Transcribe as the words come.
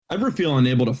Ever feel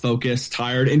unable to focus,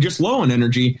 tired, and just low on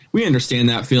energy? We understand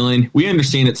that feeling. We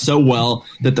understand it so well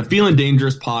that the Feeling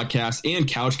Dangerous podcast and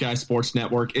Couch Guy Sports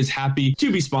Network is happy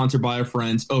to be sponsored by our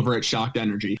friends over at Shocked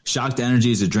Energy. Shocked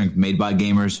Energy is a drink made by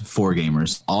gamers for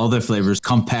gamers. All of their flavors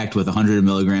come packed with 100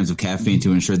 milligrams of caffeine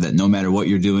to ensure that no matter what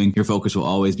you're doing, your focus will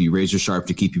always be razor sharp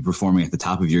to keep you performing at the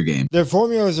top of your game. Their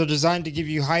formulas are designed to give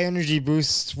you high energy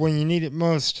boosts when you need it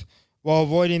most, while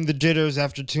avoiding the jitters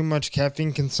after too much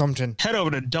caffeine consumption. Head over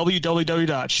to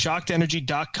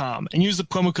www.shockedenergy.com and use the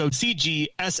promo code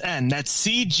CGSN, that's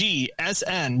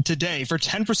CGSN, today for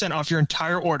 10% off your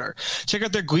entire order. Check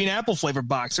out their green apple flavored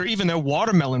box or even their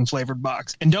watermelon flavored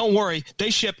box. And don't worry,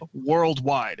 they ship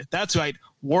worldwide. That's right,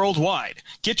 worldwide.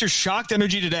 Get your Shocked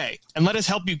Energy today and let us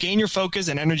help you gain your focus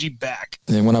and energy back.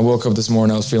 And when I woke up this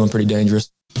morning, I was feeling pretty dangerous.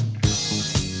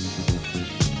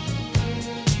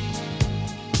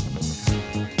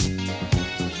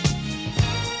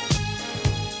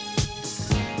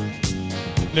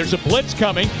 There's a blitz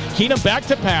coming. Keenum back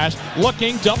to pass,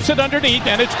 looking, dumps it underneath,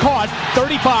 and it's caught.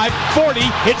 35, 40,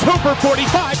 it's Hooper,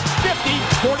 45, 50,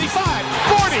 45,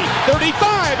 40, 35,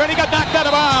 and he got knocked out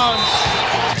of bounds.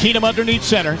 Keenum underneath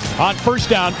center, on first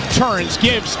down, turns,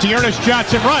 gives, Dearness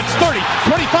Johnson runs, 30,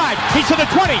 25, he's to the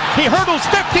 20, he hurdles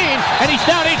 15, and he's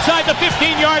down inside the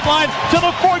 15-yard line to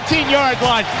the 14-yard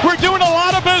line. We're doing a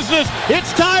lot of business.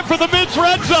 It's time for the Mids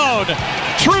Red Zone.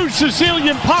 True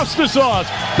Sicilian pasta sauce,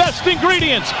 best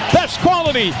ingredients, best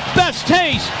quality, best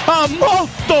taste,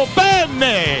 molto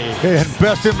bene. And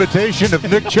best invitation of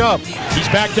Nick Chubb. He's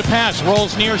back to pass,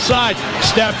 rolls near side,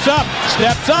 steps up,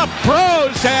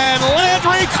 throws, and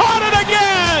Landry caught it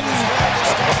again!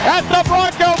 At the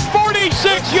Bronco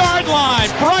 46-yard line,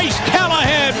 Bryce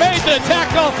Callahan made the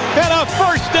tackle and a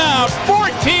first down,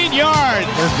 14 yards.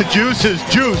 The juice is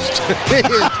juiced. He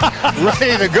is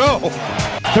ready to go.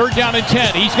 Third down and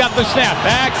 10. He's got the snap.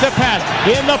 Back to pass.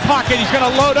 In the pocket. He's going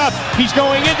to load up. He's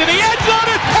going into the end zone.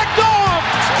 It's picked off.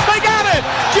 They got it.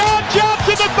 John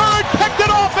Johnson, the third, picked it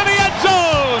off in the end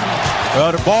zone.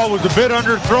 The ball was a bit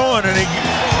underthrown, and he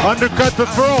undercut the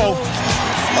throw.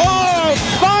 Oh,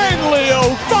 finally,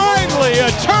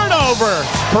 a turnover.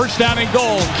 First down and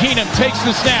goal. Keenum takes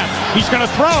the snap. He's going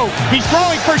to throw. He's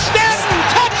throwing for Stanton.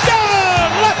 Touchdown!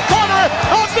 Left corner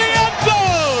of the end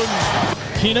zone.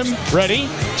 Keenum ready,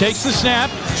 takes the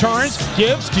snap, turns,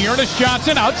 gives to Dearness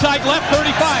Johnson, outside left,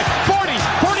 35, 40,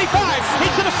 45, he's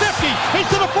to the 50, he's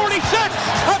to the 46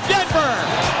 of Denver.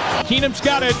 Keenum's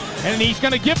got it, and he's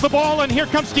going to give the ball, and here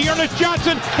comes Dearness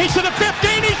Johnson. He's to the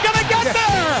 15, he's going to get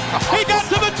there. He got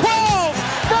to the 12,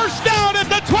 first down at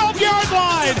the 12-yard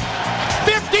line.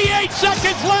 58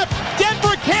 seconds left,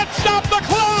 Denver can't stop the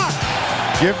clock.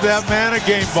 Give that man a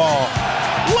game ball.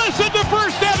 Listen to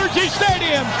First Energy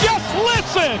Stadium. Just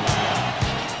listen.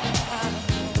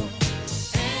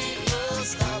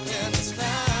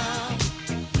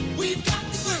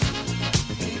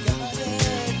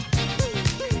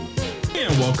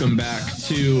 And welcome back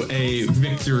to a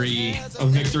victory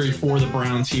for the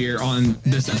Browns here on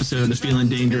this episode of the Feeling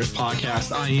Dangerous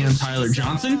podcast. I am Tyler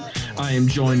Johnson. I am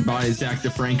joined by Zach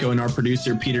DeFranco and our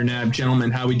producer, Peter Knabb.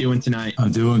 Gentlemen, how we doing tonight?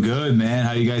 I'm doing good, man.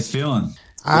 How you guys feeling?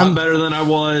 I'm better than I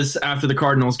was after the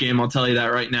Cardinals game. I'll tell you that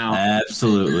right now.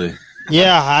 Absolutely.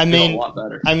 Yeah, I mean, a lot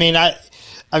better. I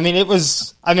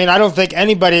don't think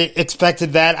anybody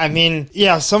expected that. I mean,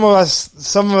 yeah, some of us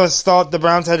thought the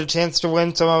Browns had a chance to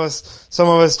win. Some of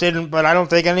us didn't, but I don't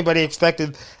think anybody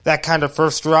expected that kind of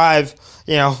first drive,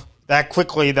 that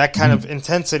quickly, that kind of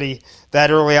intensity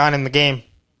that early on in the game.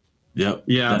 Yep.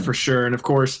 Yeah, for sure. And of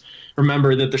course,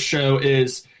 remember that the show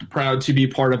is proud to be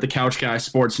part of the Couch Guy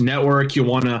Sports Network. You'll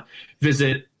want to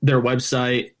visit their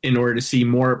website in order to see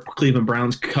more Cleveland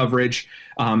Browns coverage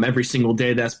every single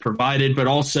day that's provided. But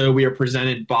also, we are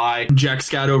presented by Jack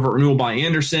Scott over at Renewal by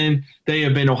Anderson. They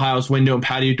have been Ohio's window and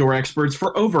patio door experts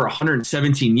for over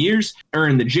 117 years,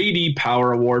 earned the J.D.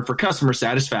 Power Award for customer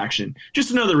satisfaction.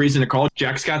 Just another reason to call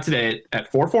Jack Scott today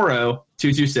at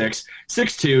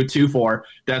 440-226-6224.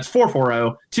 That's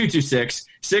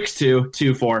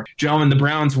 440-226-6224. Gentlemen, the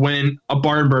Browns win a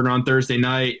barn burner on Thursday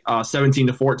night,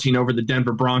 17-14 over the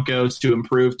Denver Broncos to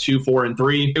improve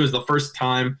 2-4-3. It was the first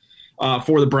time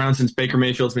for the Browns since Baker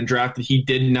Mayfield's been drafted. He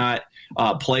did not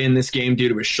play in this game due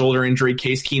to a shoulder injury.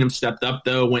 Case Keenum stepped up,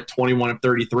 though, went 21 of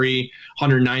 33,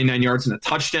 199 yards and a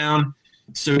touchdown.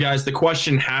 So, guys, the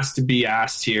question has to be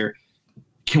asked here.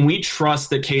 Can we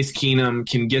trust that Case Keenum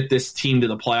can get this team to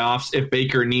the playoffs if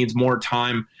Baker needs more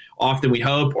time off than we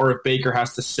hope, or if Baker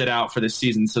has to sit out for this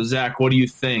season? So, Zach, what do you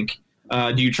think?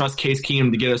 Do you trust Case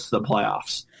Keenum to get us to the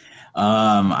playoffs?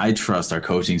 I trust our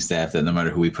coaching staff that no matter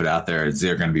who we put out there,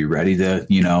 they're going to be ready to,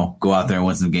 go out there and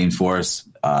win some games for us.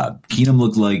 Keenum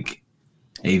looked like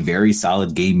a very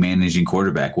solid game managing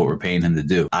quarterback, what we're paying him to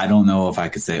do. I don't know if I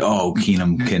could say, oh,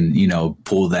 Keenum can,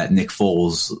 pull that Nick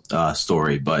Foles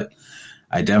story, but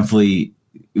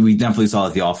we definitely saw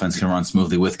that the offense can run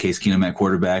smoothly with Case Keenum at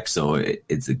quarterback, so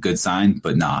it's a good sign.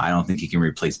 But no, I don't think he can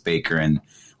replace Baker, and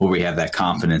where we have that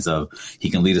confidence of he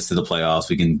can lead us to the playoffs.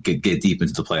 We can get deep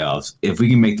into the playoffs. If we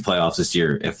can make the playoffs this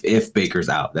year, if Baker's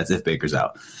out, that's if Baker's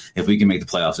out. If we can make the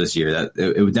playoffs this year, that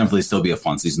it would definitely still be a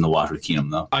fun season to watch with Keenum,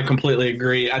 though. I completely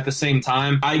agree. At the same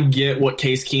time, I get what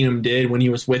Case Keenum did when he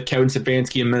was with Kevin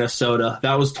Stefanski in Minnesota.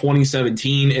 That was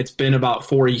 2017. It's been about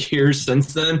 4 years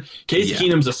since then. Case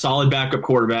Keenum's a solid backup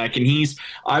quarterback, and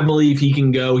I believe he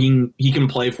can go. He can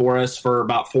play for us for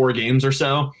about 4 games or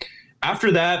so.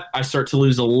 After that, I start to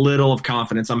lose a little of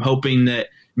confidence. I'm hoping that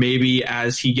maybe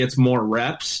as he gets more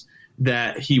reps,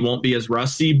 that he won't be as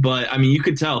rusty. But, I mean, you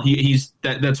could tell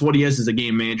that's what he is as a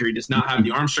game manager. He does not have the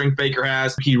arm strength Baker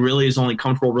has. He really is only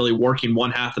comfortable really working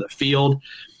one half of the field.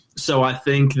 So I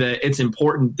think that it's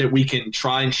important that we can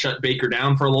try and shut Baker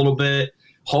down for a little bit,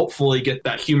 hopefully get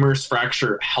that humerus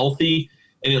fracture healthy,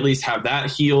 and at least have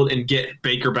that healed and get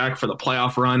Baker back for the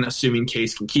playoff run, assuming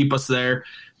Case can keep us there.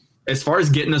 As far as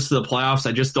getting us to the playoffs,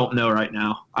 I just don't know right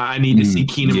now. I need to see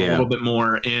Keenum a little bit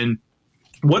more. And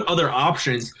what other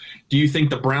options do you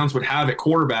think the Browns would have at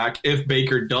quarterback if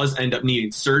Baker does end up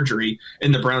needing surgery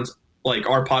and the Browns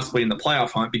are possibly in the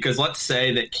playoff hunt? Because let's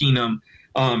say that Keenum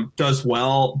does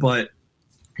well, but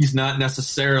he's not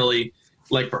necessarily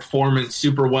performing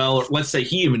super well. Or let's say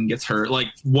he even gets hurt.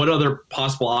 What other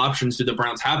possible options do the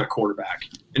Browns have at quarterback?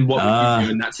 And what would you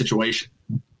do in that situation?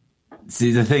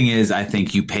 See, the thing is, I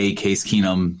think you pay Case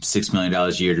Keenum $6 million a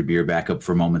year to be your backup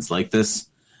for moments like this.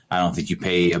 I don't think you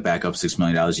pay a backup $6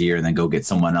 million a year and then go get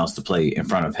someone else to play in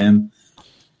front of him.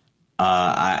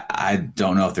 I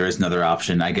don't know if there is another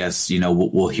option. I guess,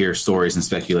 we'll hear stories and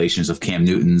speculations of Cam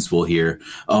Newton's. We'll hear,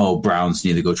 Browns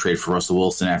need to go trade for Russell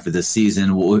Wilson after this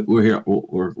season. We're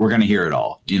going to hear it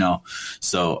all,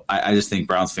 So I just think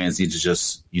Browns fans need to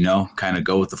just, kind of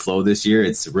go with the flow this year.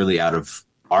 It's really out of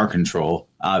our control,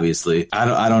 obviously.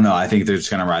 I don't know. I think they're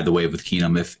just going to ride the wave with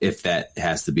Keenum if that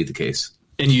has to be the case.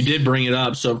 And you did bring it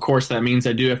up, so of course that means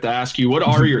I do have to ask you, what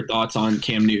are your thoughts on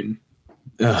Cam Newton?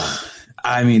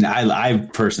 I mean, I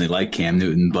personally like Cam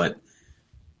Newton, but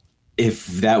if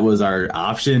that was our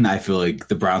option, I feel like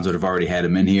the Browns would have already had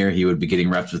him in here. He would be getting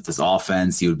reps with this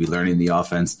offense. He would be learning the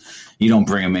offense. You don't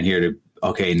bring him in here to,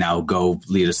 okay, now go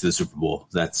lead us to the Super Bowl.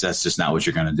 That's just not what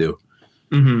you're going to do.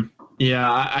 Mm-hmm.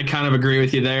 Yeah, I kind of agree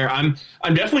with you there. I'm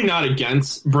definitely not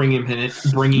against bringing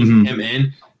him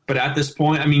in, but at this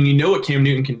point, I mean, you know what Cam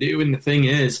Newton can do, and the thing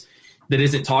is that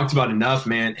isn't talked about enough,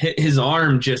 man. His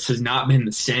arm just has not been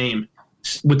the same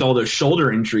with all those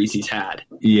shoulder injuries he's had.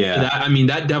 Yeah,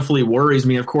 that definitely worries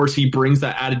me. Of course, he brings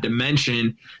that added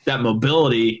dimension, that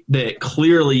mobility that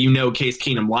clearly Case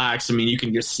Keenum lacks. I mean, you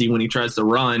can just see when he tries to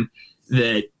run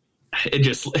that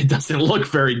it doesn't look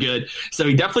very good. So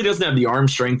he definitely doesn't have the arm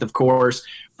strength, of course,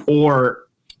 or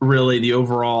really the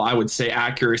overall, I would say,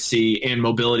 accuracy and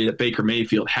mobility that Baker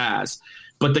Mayfield has.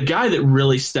 But the guy that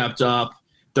really stepped up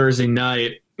Thursday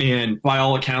night, and by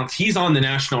all accounts, he's on the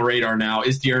national radar now,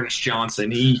 is D'Ernest Johnson.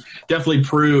 He definitely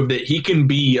proved that he can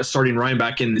be a starting running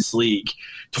back in this league.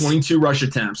 22 rush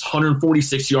attempts,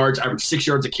 146 yards, average 6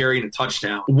 yards a carry, and a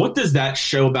touchdown. What does that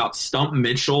show about Stump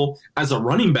Mitchell as a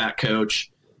running back coach?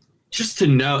 Just to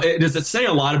know, does it say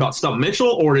a lot about Stump Mitchell,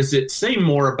 or does it say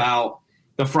more about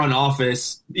the front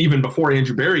office, even before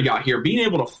Andrew Berry got here, being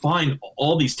able to find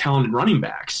all these talented running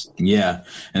backs? Yeah,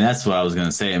 and that's what I was going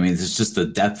to say. I mean, it's just the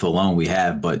depth alone we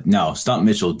have. But no, Stump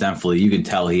Mitchell, definitely, you can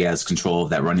tell he has control of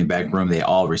that running back room. They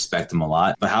all respect him a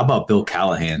lot. But how about Bill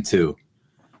Callahan, too?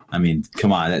 I mean,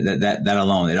 come on, that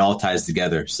alone, it all ties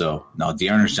together. So, no,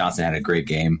 D'Ernest Johnson had a great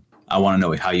game. I want to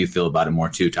know how you feel about it more,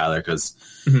 too, Tyler, because,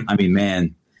 I mean,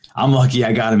 man, I'm lucky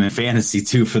I got him in fantasy,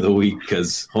 too, for the week,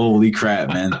 because holy crap,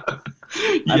 man.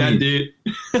 Dude.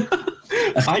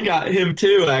 I got him,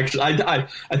 too, actually. I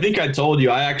think I told you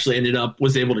I actually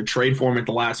was able to trade for him at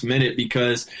the last minute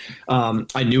because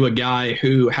I knew a guy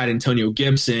who had Antonio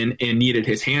Gibson and needed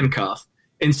his handcuff.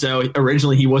 And so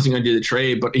originally he wasn't going to do the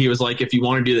trade, but he was like, if you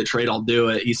want to do the trade, I'll do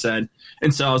it, he said.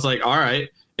 And so I was like, all right.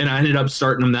 And I ended up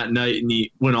starting him that night, and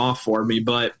he went off for me.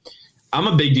 But I'm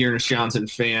a big D'Ernest Johnson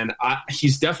fan.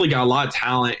 He's definitely got a lot of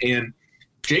talent, and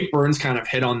Jake Burns kind of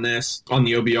hit on this on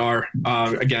the OBR.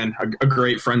 Again, a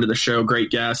great friend of the show, great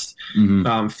guest,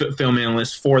 film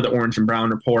analyst for the Orange and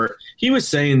Brown Report. He was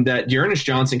saying that D'Ernest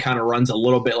Johnson kind of runs a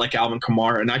little bit like Alvin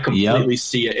Kamara, and I completely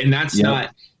see it. And that's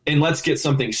not And let's get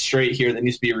something straight here that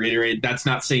needs to be reiterated. That's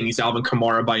not saying he's Alvin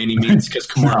Kamara by any means, because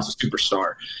Kamara's a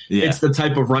superstar. Yeah. It's the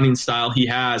type of running style he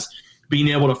has, being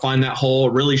able to find that hole,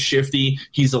 really shifty.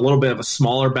 He's a little bit of a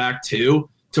smaller back too,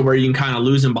 to where you can kind of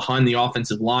lose him behind the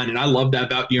offensive line. And I love that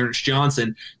about D'Ernest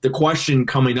Johnson. The question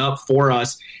coming up for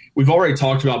us, we've already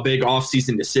talked about big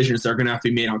offseason decisions that are going to have to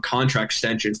be made on contract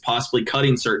extensions, possibly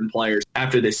cutting certain players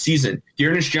after this season.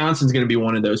 D'Ernest Johnson's going to be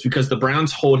one of those because the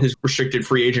Browns hold his restricted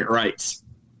free agent rights.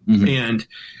 Mm-hmm. And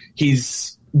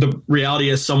the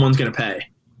reality is someone's going to pay.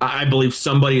 I believe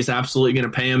somebody is absolutely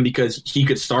going to pay him because he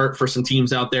could start for some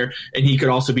teams out there, and he could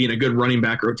also be in a good running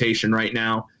back rotation right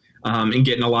now and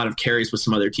getting a lot of carries with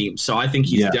some other teams. So I think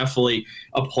he's definitely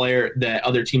a player that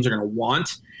other teams are going to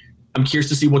want. I'm curious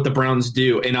to see what the Browns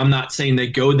do, and I'm not saying they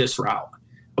go this route,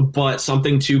 but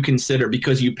something to consider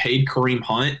because you paid Kareem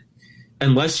Hunt.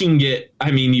 Unless you can get,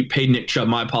 you paid Nick Chubb,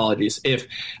 my apologies.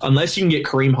 Unless you can get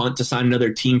Kareem Hunt to sign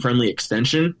another team-friendly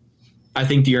extension, I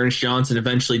think D'Ernest Johnson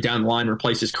eventually down the line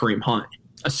replaces Kareem Hunt,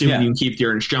 assuming you can keep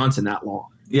D'Ernest Johnson that long.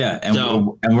 Yeah, and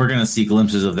we're going to see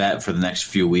glimpses of that for the next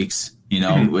few weeks.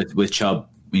 With Chubb,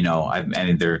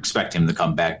 they're expecting him to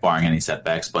come back, barring any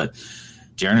setbacks. But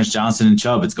D'Ernest Johnson and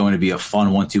Chubb, it's going to be a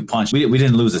fun 1-2 punch. We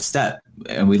didn't lose a step,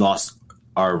 and we lost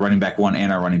our running back 1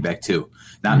 and our running back 2.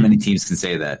 Not many teams can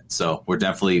say that. So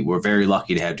we're very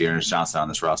lucky to have D'Ernest Johnson on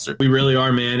this roster. We really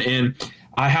are, man. And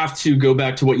I have to go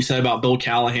back to what you said about Bill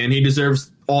Callahan. He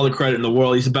deserves all the credit in the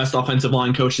world. He's the best offensive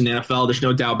line coach in the NFL. There's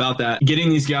no doubt about that. Getting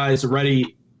these guys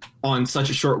ready on such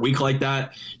a short week like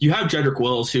that, you have Jedrick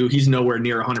Wills, who he's nowhere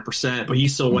near 100%, but he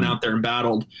still went out there and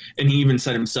battled. And he even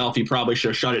said himself he probably should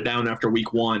have shut it down after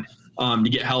week 1 to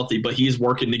get healthy, but he's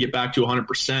working to get back to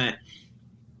 100%.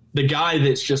 The guy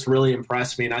that's just really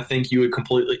impressed me, and I think you would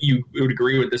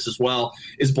agree with this as well,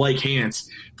 is Blake Hance.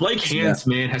 Blake Hance,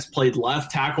 man, has played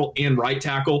left tackle and right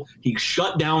tackle. He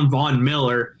shut down Von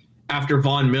Miller after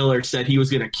Von Miller said he was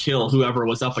going to kill whoever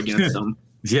was up against him.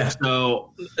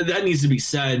 So that needs to be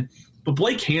said. But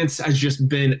Blake Hance has just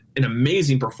been an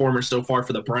amazing performer so far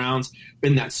for the Browns,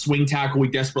 been that swing tackle we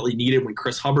desperately needed when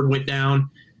Chris Hubbard went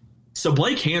down. So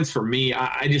Blake Hance, for me,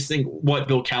 I just think what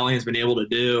Bill Callahan's been able to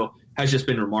do has just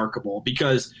been remarkable,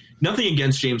 because nothing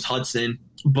against James Hudson,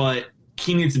 but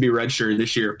he needs to be redshirted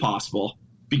this year if possible,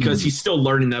 because he's still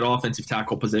learning that offensive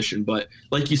tackle position. But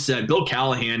like you said, Bill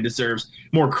Callahan deserves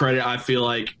more credit, I feel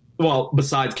like. Well,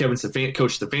 besides Coach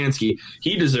Stefanski,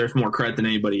 he deserves more credit than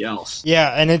anybody else. Yeah,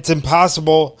 and it's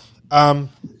impossible, and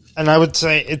I would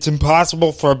say it's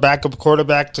impossible for a backup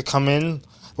quarterback to come in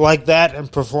like that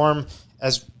and perform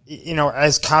as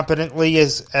competently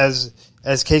as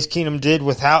Case Keenum did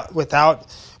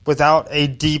without a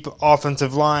deep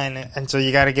offensive line. And so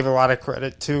you got to give a lot of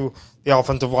credit to the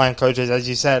offensive line coaches, as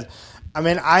you said.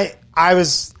 I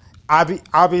was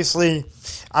obviously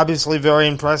very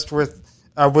impressed with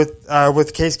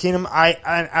Case Keenum.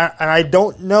 I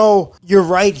don't know. You're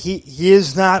right. He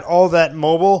is not all that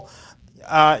mobile.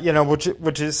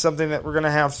 Which is something that we're going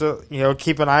to have to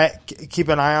keep an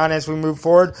eye on as we move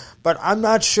forward. But I'm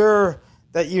not sure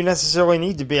that you necessarily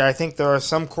need to be. I think there are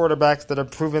some quarterbacks that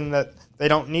have proven that they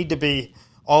don't need to be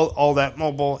all that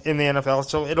mobile in the NFL.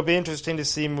 So it'll be interesting to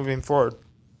see moving forward.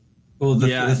 Well,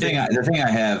 the thing I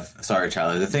have, sorry,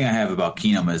 Charlie, the thing I have about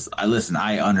Keenum is,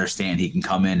 I understand he can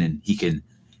come in and he can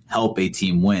help a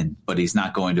team win, but he's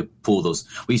not going to pull those.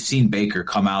 We've seen Baker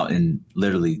come out and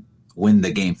literally win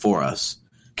the game for us.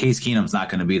 Case Keenum's not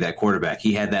going to be that quarterback.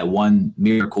 He had that one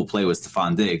miracle play with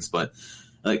Stephon Diggs, but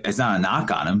it's not a knock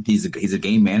on him. He's a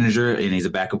game manager and he's a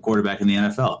backup quarterback in the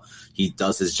NFL. He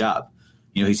does his job.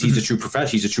 He's a true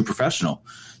professional.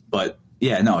 But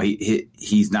yeah, no,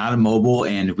 he's not immobile,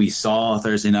 and we saw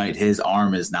Thursday night his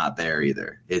arm is not there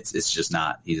either. It's just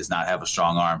not. He does not have a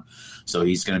strong arm, so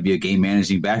he's going to be a game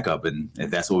managing backup, and if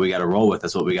that's what we got to roll with,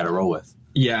 that's what we got to roll with.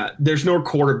 Yeah, there's no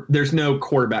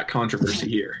quarterback controversy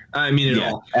here. At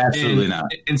all. Absolutely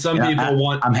not. And some people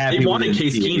wanted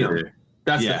Case Keenum.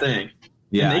 That's the thing.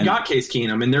 Yeah, and they got Case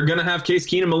Keenum, and they're going to have Case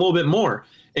Keenum a little bit more.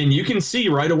 And you can see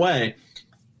right away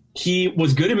he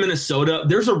was good in Minnesota.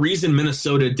 There's a reason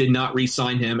Minnesota did not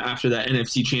re-sign him after that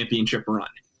NFC Championship run.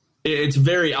 It's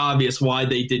very obvious why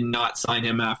they did not sign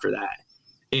him after that.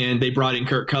 And they brought in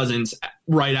Kirk Cousins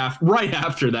right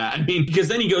after that. Because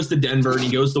then he goes to Denver and he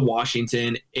goes to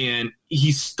Washington and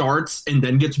he starts and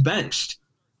then gets benched.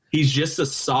 He's just a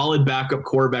solid backup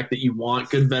quarterback that you want,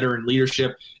 good veteran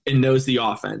leadership, and knows the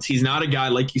offense. He's not a guy,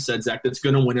 like you said, Zach, that's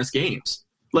going to win us games.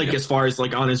 As far as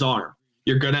on his arm.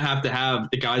 You're going to have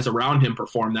the guys around him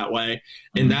perform that way.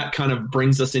 And that kind of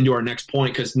brings us into our next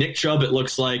point, because Nick Chubb, it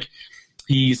looks like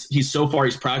He's so far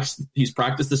he's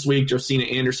practiced this week. Josina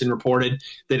Anderson reported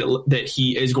that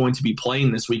he is going to be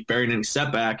playing this week, bearing any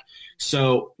setback.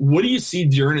 So what do you see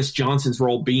D'Ernest Johnson's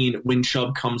role being when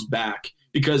Chubb comes back?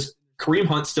 Because Kareem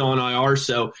Hunt's still on IR,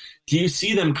 so do you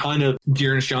see them kind of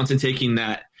D'Ernest Johnson taking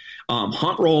that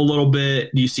Hunt role a little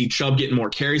bit? Do you see Chubb getting more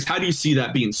carries? How do you see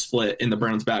that being split in the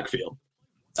Browns' backfield?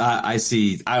 Here's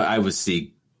the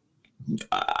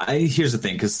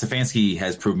thing, because Stefanski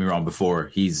has proved me wrong before.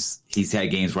 He's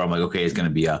had games where I'm like, okay, it's going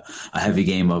to be a heavy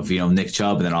game of Nick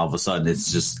Chubb, and then all of a sudden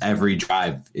it's just every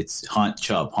drive it's Hunt,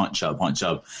 Chubb, Hunt, Chubb, Hunt,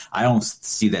 Chubb. I don't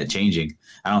see that changing.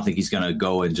 I don't think he's going to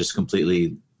go and just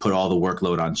completely put all the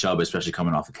workload on Chubb, especially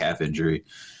coming off a calf injury.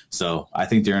 So I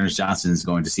think D'Ernest Johnson is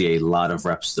going to see a lot of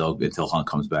reps still until Hunt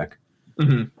comes back.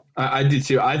 Mm-hmm. I do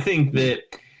too. I think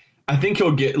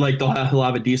he'll get he'll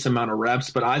have a decent amount of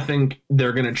reps, but I think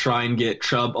they're going to try and get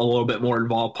Chubb a little bit more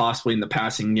involved, possibly in the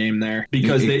passing game there,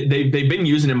 because they've been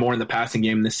using him more in the passing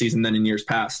game this season than in years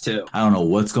past too. I don't know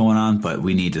what's going on, but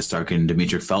we need to start getting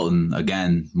Demetric Felton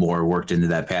again more worked into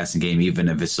that passing game, even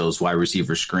if it's those wide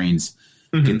receiver screens.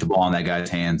 Mm-hmm. Get the ball in that guy's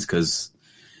hands, because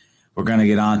we're going to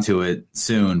get onto it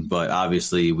soon. But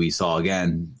obviously, we saw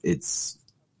again it's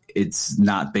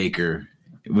not Baker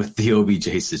with the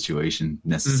OBJ situation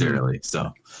necessarily. Mm-hmm.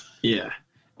 So, yeah.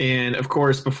 And of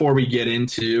course, before we get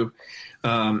into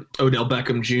Odell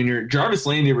Beckham Jr., Jarvis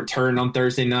Landry returned on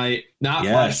Thursday night. Not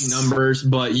flashy numbers,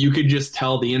 but you could just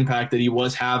tell the impact that he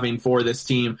was having for this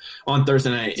team on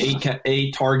Thursday night.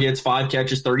 8 targets, 5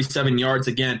 catches, 37 yards.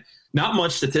 Again, not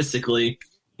much statistically,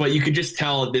 but you could just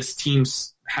tell this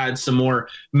team's had some more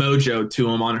mojo to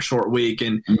him on a short week,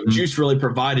 and Juice really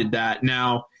provided that.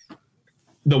 Now,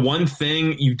 the one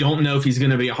thing, you don't know if he's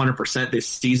going to be 100% this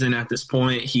season at this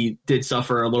point. He did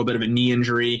suffer a little bit of a knee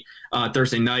injury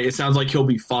Thursday night. It sounds like he'll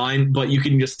be fine, but you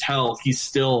can just tell he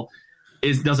still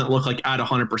doesn't look like at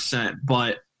 100%.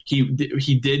 But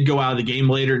he did go out of the game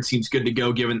later and seems good to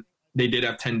go, given they did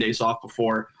have 10 days off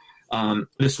before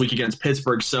this week against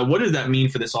Pittsburgh. So what does that mean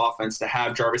for this offense to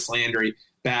have Jarvis Landry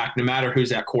back, no matter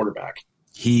who's at quarterback?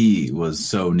 He was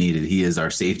so needed. He is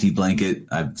our safety blanket.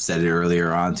 I've said it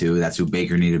earlier on too. That's who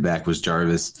Baker needed back, was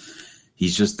Jarvis.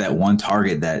 He's just that one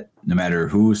target that no matter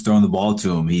who's throwing the ball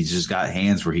to him, he's just got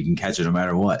hands where he can catch it no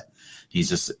matter what. He's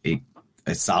just a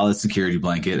solid security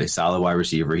blanket, a solid wide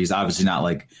receiver. He's obviously not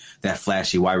like that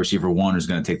flashy wide receiver one who's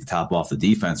going to take the top off the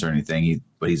defense or anything,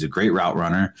 but he's a great route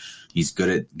runner. He's good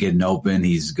at getting open.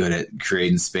 He's good at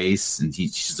creating space, and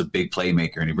he's just a big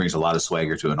playmaker, and he brings a lot of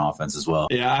swagger to an offense as well.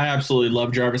 Yeah, I absolutely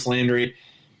love Jarvis Landry.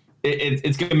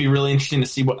 It's going to be really interesting to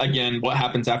see what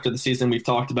happens after the season. We've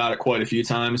talked about it quite a few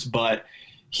times, but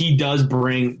he does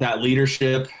bring that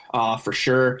leadership for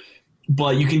sure.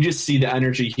 But you can just see the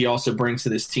energy he also brings to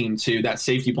this team, too, that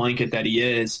safety blanket that he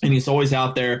is. And he's always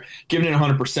out there giving it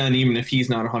 100%, even if he's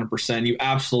not 100%. You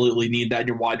absolutely need that in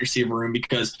your wide receiver room,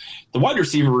 because the wide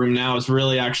receiver room now is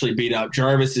really actually beat up.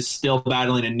 Jarvis is still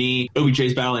battling a knee.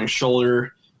 OBJ's battling a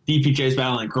shoulder. DPJ's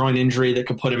battling a groin injury that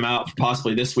could put him out for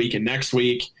possibly this week and next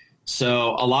week.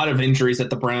 So a lot of injuries that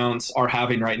the Browns are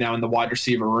having right now in the wide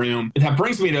receiver room. And that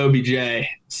brings me to OBJ.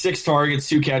 6 targets,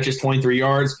 2 catches, 23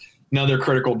 yards. Another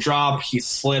critical drop. He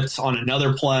slipped on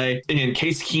another play. And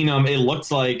Case Keenum, it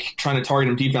looked like trying to target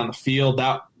him deep down the field.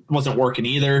 That wasn't working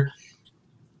either.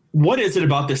 What is it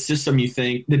about this system, you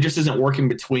think, that just isn't working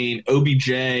between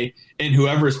OBJ and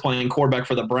whoever is playing quarterback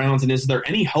for the Browns? And is there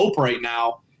any hope right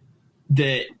now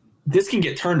that this can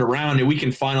get turned around and we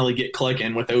can finally get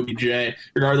clicking with OBJ,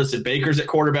 regardless if Baker's at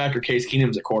quarterback or Case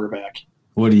Keenum's at quarterback?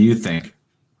 What do you think?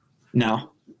 No.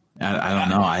 I don't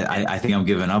know. I think I'm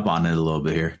giving up on it a little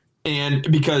bit here.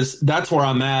 And because that's where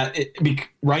I'm at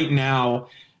right now.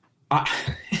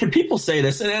 And people say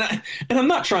this, and I'm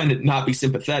not trying to not be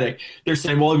sympathetic. They're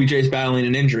saying, well, OBJ's battling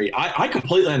an injury. I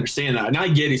completely understand that. And I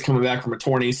get he's coming back from a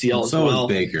torn ACL as well. So is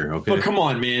Baker, okay. But come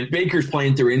on, man. Baker's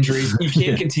playing through injuries. You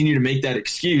can't continue to make that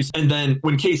excuse. And then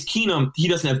when Case Keenum, he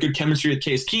doesn't have good chemistry with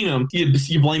Case Keenum,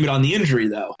 you blame it on the injury,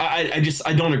 though. I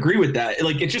don't agree with that.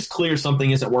 Like, it's just clear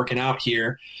something isn't working out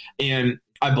here. And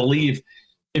I believe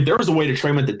if there was a way to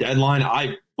trade him at the deadline,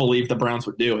 I believe the Browns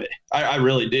would do it. I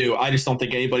really do. I just don't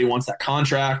think anybody wants that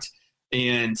contract,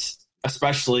 and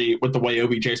especially with the way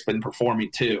OBJ's been performing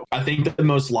too. I think that the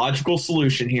most logical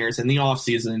solution here is in the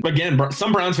offseason. But again,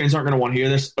 some Browns fans aren't going to want to hear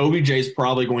this. OBJ is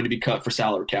probably going to be cut for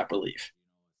salary cap relief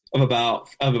of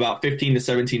about 15 to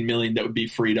 17 million that would be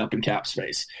freed up in cap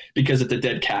space because it's a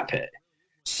dead cap hit.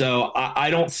 So I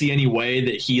don't see any way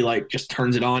that he just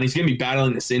turns it on. He's going to be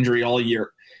battling this injury all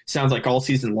year. Sounds like all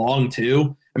season long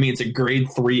too. I mean, it's a grade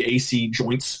 3 AC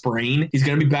joint sprain. He's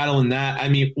going to be battling that. I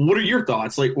mean, what are your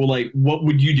thoughts? Like, what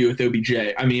would you do with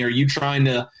OBJ? I mean, are you trying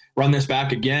to run this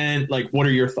back again? Like, what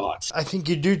are your thoughts? I think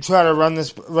you do try to run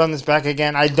this back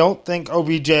again. I don't think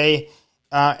OBJ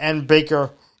and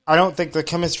Baker. I don't think the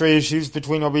chemistry issues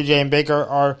between OBJ and Baker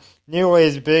are nearly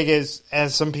as big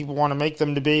as some people want to make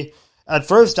them to be. At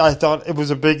first, I thought it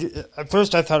was a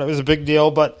big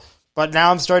deal, but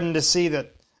now I'm starting to see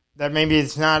that maybe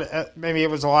it's not. Maybe it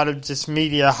was a lot of just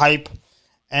media hype,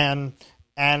 and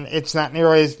it's not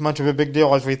nearly as much of a big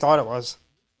deal as we thought it was.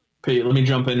 Pete, let me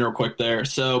jump in real quick there.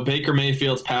 So Baker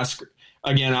Mayfield's pass,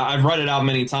 again, I've read it out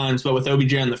many times, but with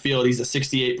OBJ on the field, he's a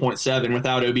 68.7.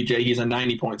 Without OBJ, he's a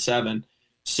 90.7.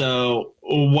 So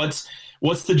what's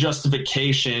the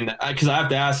justification? Because I have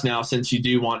to ask now, since you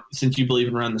believe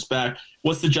in running this back,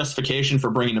 what's the justification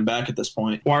for bringing him back at this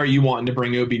point? Why are you wanting to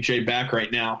bring OBJ back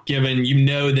right now, given you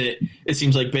know that it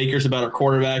seems like Baker's a better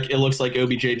quarterback? It looks like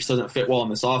OBJ just doesn't fit well in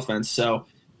this offense. So,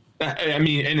 I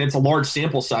mean, and it's a large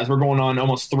sample size. We're going on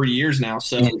almost 3 years now.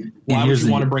 So why would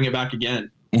you want to bring it back again?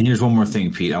 And here's one more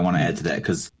thing, Pete, I want to add to that,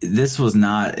 because this was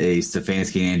not a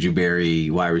Stefanski and Andrew Berry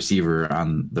wide receiver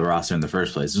on the roster in the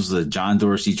first place. This was a John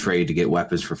Dorsey trade to get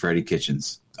weapons for Freddie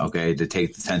Kitchens, okay, to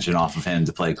take the tension off of him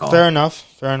to play call. Fair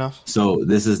enough. So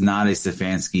this is not a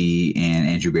Stefanski and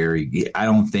Andrew Berry. I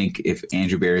don't think if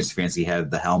Andrew Berry and Stefanski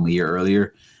had the helm a year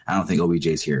earlier, I don't think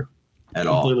OBJ's here at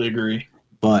all. Completely agree.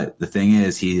 But the thing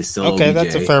is, he is still okay. OBJ.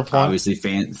 That's a fair point. Obviously,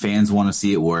 fans want to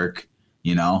see it work.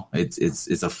 You know,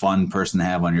 it's a fun person to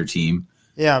have on your team.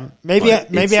 Yeah, maybe I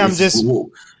just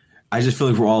feel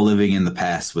like we're all living in the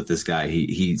past with this guy.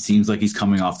 He seems like he's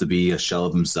coming off to be a shell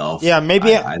of himself. Yeah,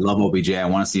 maybe I love OBJ. I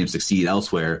want to see him succeed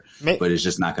elsewhere, but it's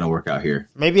just not going to work out here.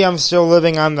 Maybe I'm still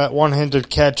living on that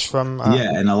one-handed catch from.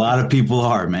 Yeah, and a lot of people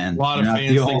are, man. A lot of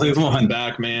fans think he's coming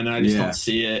back, man. And I just don't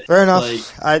see it. Fair enough.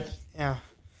 Yeah.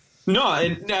 No,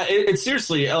 it's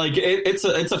seriously like it's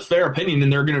a fair opinion,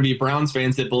 and there are going to be Browns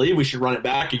fans that believe we should run it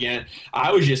back again.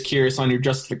 I was just curious on your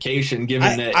justification,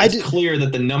 given that it's clear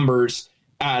that the numbers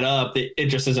add up, that it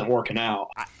just isn't working out.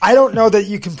 I don't know that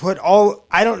you can put all.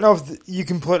 I don't know if you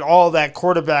can put all that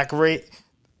quarterback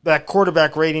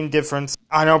rating difference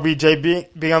on OBJ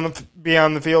be on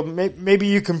the field. Maybe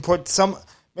you can put some.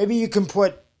 Maybe you can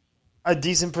put a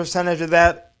decent percentage of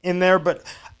that in there, but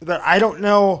I don't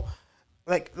know.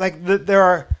 There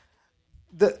are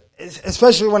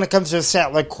especially when it comes to a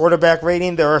stat like quarterback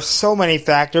rating, there are so many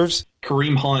factors.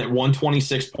 Kareem Hunt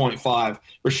 126.5,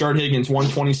 Rashard Higgins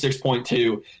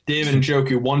 126.2, David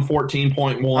Njoku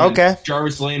 114.1, okay,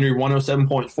 Jarvis Landry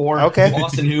 107.4, okay,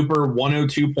 Austin Hooper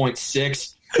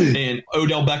 102.6, and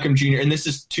Odell Beckham Jr. And this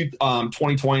is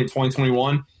 2020 to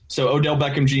 2021. So Odell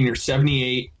Beckham Jr.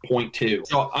 78.2.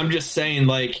 So I'm just saying,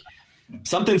 like,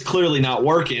 something's clearly not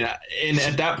working. And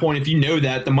at that point, if you know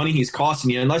that, the money he's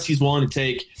costing you, unless he's willing to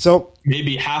take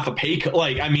maybe half a pay cut,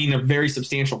 a very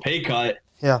substantial pay cut.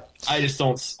 Yeah. I just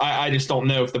don't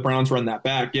know if the Browns run that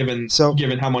back given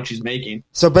how much he's making.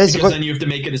 So basically, because then you have to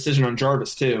make a decision on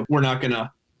Jarvis too. We're not going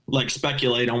to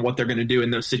speculate on what they're going to do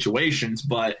in those situations,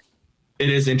 but it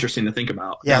is interesting to think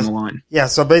about down the line. Yeah,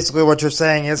 so basically what you're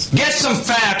saying is get some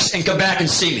facts and come back and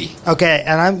see me. Okay,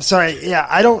 and I'm sorry. Yeah,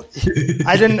 I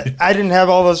didn't have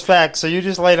all those facts, so you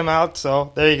just laid them out.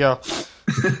 So there you go.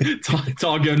 It's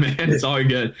all good, man. It's all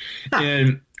good.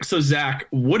 And so, Zach,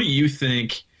 what do you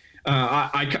think?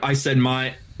 I said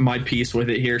my piece with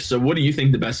it here. So what do you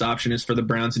think the best option is for the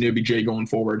Browns and OBJ going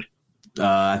forward?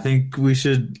 I think we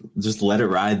should just let it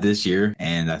ride this year,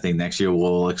 and I think next year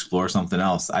we'll explore something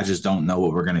else. I just don't know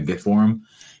what we're going to get for him,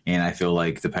 and I feel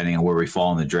like depending on where we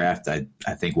fall in the draft, I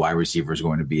think wide receiver is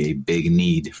going to be a big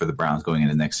need for the Browns going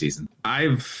into next season.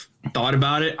 I've thought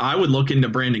about it. I would look into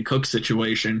Brandon Cook's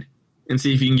situation and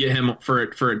see if you can get him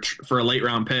for a late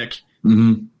round pick.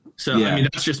 Mm-hmm. So, yeah. I mean,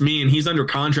 that's just me, and he's under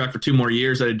contract for 2 more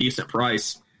years at a decent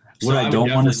price. So what I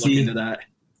don't want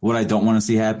to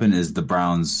see happen is the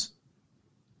Browns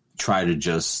try to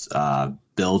just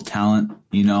build talent,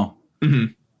 mm-hmm.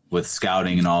 with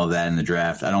scouting and all of that in the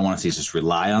draft. I don't want to see us just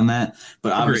rely on that.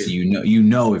 But obviously, you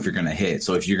know if you're going to hit.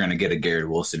 So if you're going to get a Garrett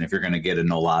Wilson, if you're going to get a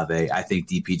Olave, I think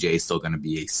DPJ is still going to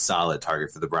be a solid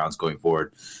target for the Browns going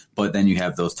forward. But then you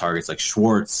have those targets like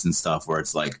Schwartz and stuff where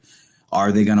it's like,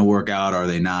 are they going to work out? Are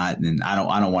they not? And I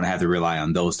don't want to have to rely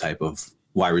on those type of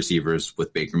wide receivers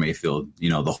with Baker Mayfield,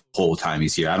 the whole time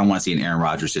he's here. I don't want to see an Aaron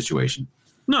Rodgers situation.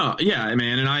 No, yeah,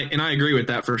 man, and I agree with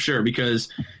that for sure, because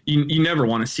you never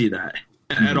want to see that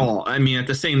at all. I mean, at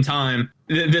the same time,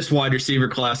 this wide receiver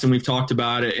class, and we've talked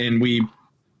about it, and we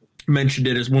mentioned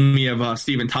it, is when we have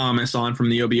Stephen Thomas on from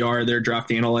the OBR, their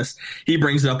draft analyst, he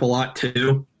brings it up a lot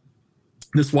too.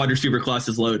 this wide receiver class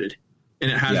is loaded. And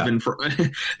it has been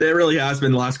it really has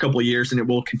been the last couple of years, and it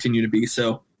will continue to be.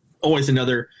 So always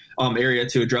another area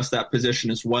to address that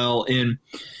position as well. And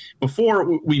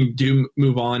before we do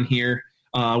move on here,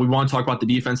 we want to talk about the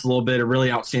defense a little bit. A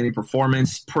really outstanding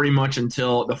performance pretty much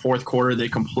until the fourth quarter. The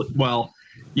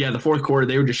fourth quarter,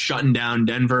 they were just shutting down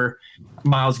Denver.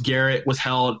 Myles Garrett was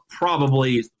held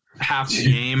probably half the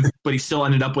game, but he still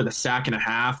ended up with a sack and a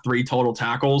half, 3 total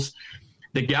tackles.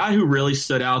 The guy who really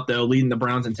stood out, though, leading the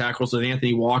Browns in tackles was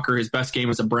Anthony Walker. His best game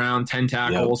was a Brown, 10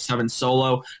 tackles, 7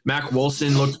 solo. Mack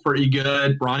Wilson looked pretty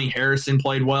good. Ronnie Harrison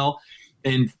played well.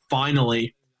 And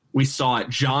finally, we saw it.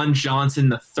 John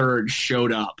Johnson III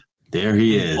showed up. There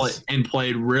he is. And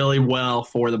played really well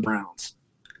for the Browns.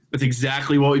 That's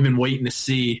exactly what we've been waiting to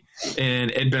see, and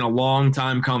it had been a long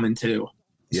time coming, too.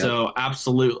 Yep.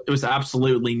 So it was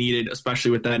absolutely needed,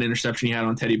 especially with that interception he had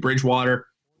on Teddy Bridgewater.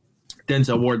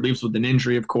 Denzel Ward leaves with an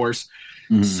injury, of course.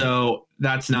 Mm-hmm. So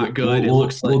that's not good.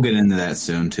 We'll get into that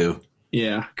soon too.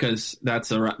 Yeah, because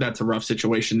that's a rough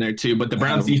situation there too. But the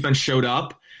Browns defense showed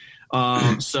up.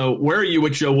 So where are you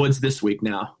with Joe Woods this week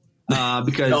now?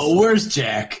 Because where's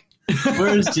Jack?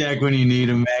 Where's Jack when you need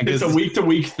him, man? It's a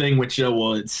week-to-week thing with Joe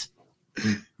Woods.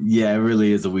 Yeah, it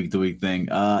really is a week-to-week thing.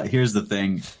 Here's the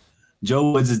thing.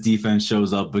 Joe Woods' defense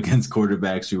shows up against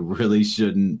quarterbacks who really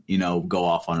shouldn't, go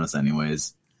off on us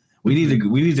anyways. We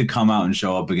need to come out and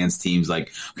show up against teams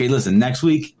like, okay, listen, next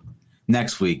week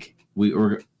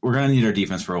we're gonna need our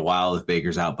defense for a while if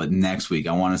Baker's out, but next week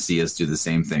I want to see us do the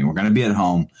same thing. We're gonna be at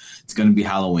home. It's gonna be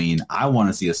Halloween. I want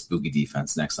to see a spooky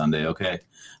defense next Sunday. Okay,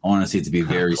 I want to see it to be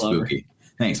very spooky.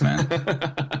 Thanks, man.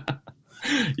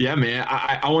 Yeah, man,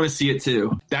 I want to see it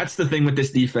too. That's the thing with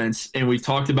this defense, and we've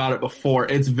talked about it before.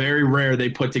 It's very rare they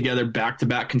put together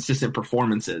back-to-back consistent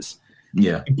performances.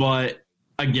 Yeah, but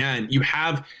again, you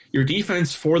have your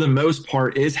defense for the most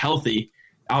part is healthy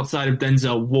outside of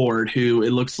Denzel Ward, who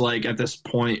it looks like at this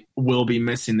point will be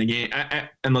missing the game.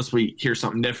 Unless we hear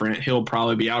something different, he'll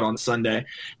probably be out on Sunday.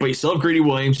 But you still have Greedy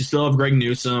Williams. You still have Greg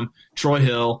Newsome, Troy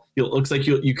Hill. It looks like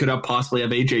you could possibly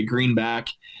have A.J. Green back.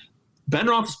 Ben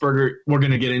Roethlisberger, we're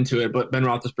going to get into it, but Ben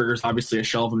Roethlisberger is obviously a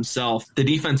shell of himself. The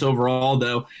defense overall,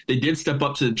 though, they did step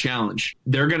up to the challenge.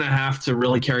 They're going to have to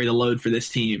really carry the load for this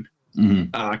team.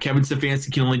 Mm-hmm. Kevin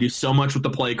Stefanski can only do so much with the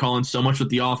play calling, so much with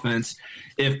the offense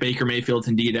if Baker Mayfield's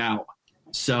indeed out.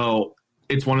 So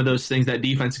it's one of those things that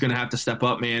defense is going to have to step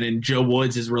up, man, and Joe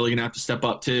Woods is really going to have to step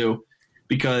up too,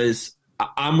 because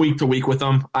I'm week to week with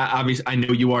them. I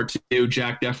know you are too.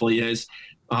 Jack definitely is.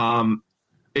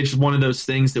 It's one of those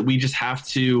things that we just have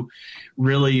to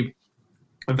really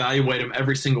evaluate him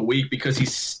every single week because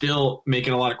he's still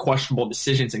making a lot of questionable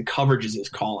decisions and coverages is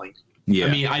calling. Yeah. I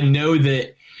mean, I know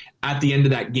that at the end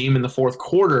of that game in the fourth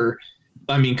quarter,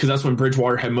 because that's when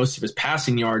Bridgewater had most of his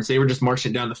passing yards, they were just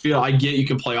marching down the field. I get you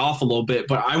can play off a little bit,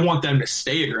 but I want them to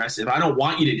stay aggressive. I don't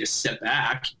want you to just sit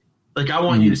back. I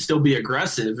want you to still be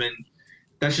aggressive, and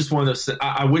that's just one of those.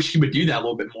 I wish he would do that a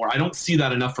little bit more. I don't see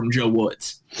that enough from Joe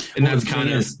Woods, and that's kind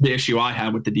of the issue I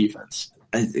have with the defense.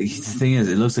 The thing is,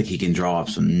 it looks like he can draw up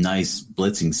some nice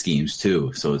blitzing schemes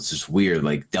too. So it's just weird.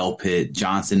 Like Del Pitt,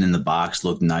 Johnson in the box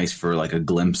looked nice for a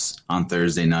glimpse on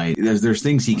Thursday night. There's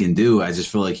things he can do. I just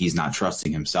feel like he's not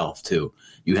trusting himself too.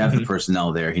 You have the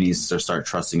personnel there. He needs to start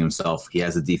trusting himself. He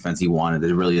has the defense he wanted.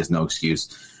 There really is no excuse.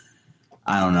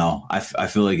 I don't know. I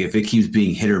feel like if it keeps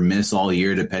being hit or miss all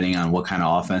year, depending on what kind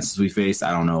of offenses we face,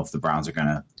 I don't know if the Browns are going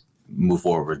to move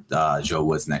forward with Joe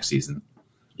Woods next season.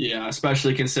 Yeah,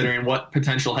 especially considering what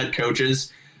potential head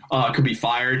coaches could be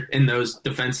fired in those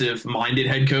defensive-minded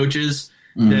head coaches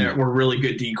that were really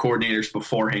good D coordinators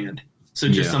beforehand. So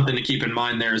just something to keep in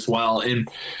mind there as well. And,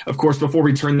 of course, before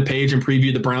we turn the page and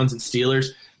preview the Browns and Steelers,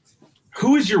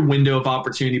 who is your window of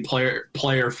opportunity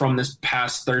player from this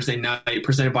past Thursday night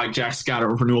presented by Jack Scott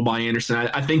or renewal by Anderson?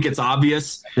 I think it's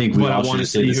obvious. I think we all should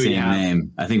just say the same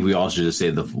name. I think we all should just say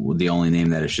the only name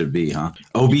that it should be, huh?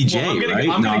 OBJ, right?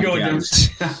 I'm going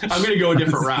to go a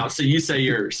different route. So you say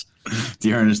yours.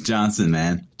 D'Ernest Johnson,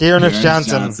 man. D'Ernest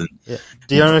Johnson. Yeah.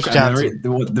 D'Ernest Johnson.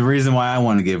 The reason why I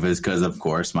want to give it is because, of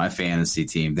course, my fantasy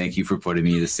team. Thank you for putting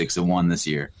me to 6-1 this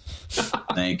year.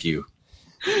 Thank you.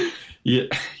 Yeah,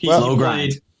 slow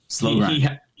grind.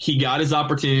 He got his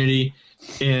opportunity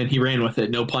and he ran with it.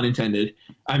 No pun intended.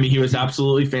 I mean, he was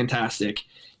absolutely fantastic.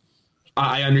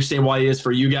 I understand why he is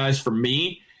for you guys. For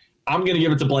me, I'm going to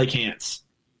give it to Blake Hance.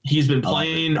 He's been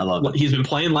playing. He's been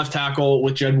playing left tackle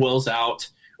with Jed Wills out,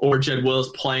 or Jed Wills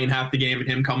playing half the game and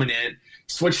him coming in.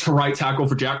 Switched to right tackle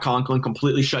for Jack Conklin.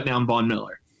 Completely shut down Von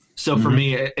Miller. So for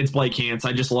me, it's Blake Hance.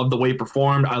 I just love the way he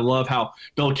performed. I love how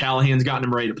Bill Callahan's gotten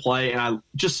him ready to play, and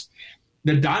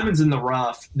the diamonds in the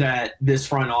rough that this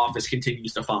front office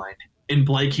continues to find. And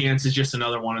Blake Hance is just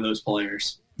another one of those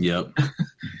players. Yep.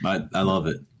 I love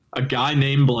it. A guy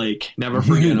named Blake. Never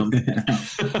forget him.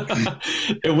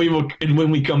 And when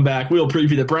we come back, we'll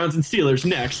preview the Browns and Steelers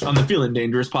next on the Feeling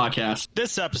Dangerous podcast.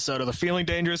 This episode of the Feeling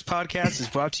Dangerous podcast is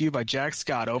brought to you by Jack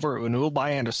Scott over at Renewal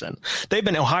by Anderson. They've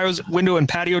been Ohio's window and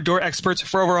patio door experts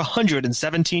for over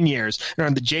 117 years and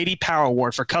earned the J.D. Power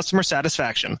Award for customer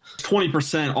satisfaction.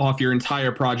 20% off your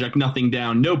entire project, nothing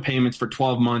down, no payments for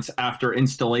 12 months after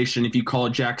installation if you call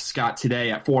Jack Scott today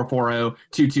at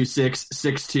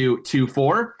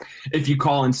 440-226-6224. If you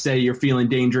call and say you're feeling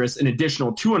dangerous, an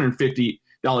additional $250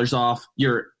 off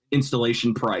your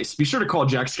installation price. Be sure to call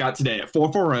Jack Scott today at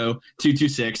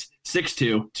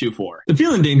 440-226-6224. The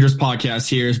Feeling Dangerous podcast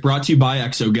here is brought to you by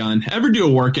Exogun. Ever do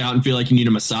a workout and feel like you need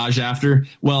a massage after?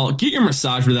 Well, get your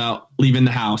massage without leaving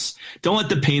the house. Don't let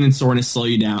the pain and soreness slow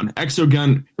you down.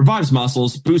 Exogun revives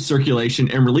muscles, boosts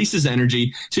circulation, and releases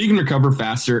energy so you can recover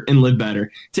faster and live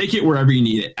better. Take it wherever you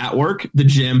need it, at work, the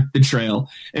gym, the trail,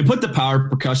 and put the power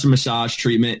of percussion massage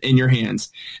treatment in your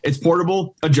hands. It's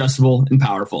portable, adjustable, and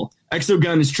powerful.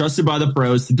 Exogun is trusted by the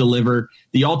pros to deliver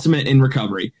the ultimate in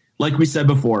recovery. Like we said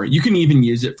before, you can even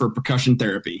use it for percussion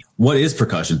therapy. What is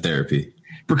percussion therapy?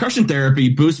 Percussion therapy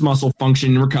boosts muscle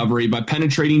function and recovery by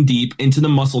penetrating deep into the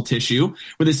muscle tissue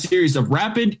with a series of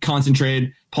rapid,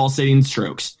 concentrated, pulsating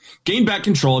strokes. Gain back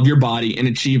control of your body and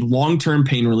achieve long-term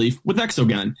pain relief with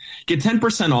Exogun. Get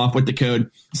 10% off with the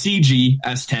code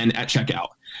CGS10 at checkout.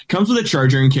 Comes with a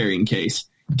charger and carrying case.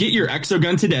 Get your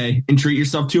Exogun today and treat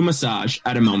yourself to a massage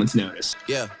at a moment's notice.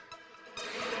 Yeah.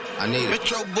 I need it.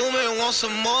 Metro Boomin want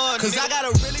some more. Cause I got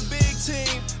a really big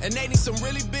team and they need some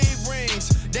really big rings.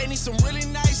 They need some really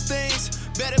nice things.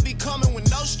 Better be coming with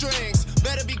no strings.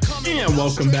 Better be coming And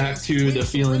welcome back to the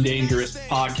Feeling Dangerous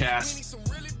podcast.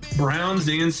 Browns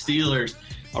and Steelers,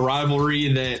 a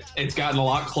rivalry that it's gotten a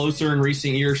lot closer in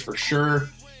recent years for sure.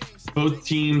 Both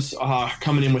teams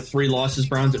coming in with 3 losses.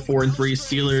 Browns at 4-3.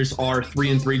 Steelers are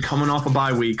 3-3 coming off a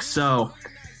bye week. So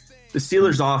the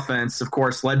Steelers offense, of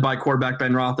course, led by quarterback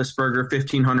Ben Roethlisberger,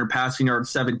 1,500 passing yards,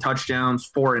 7 touchdowns,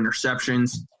 4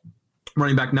 interceptions.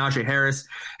 Running back Najee Harris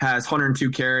has 102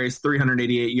 carries,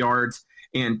 388 yards,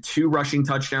 and 2 rushing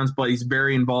touchdowns, but he's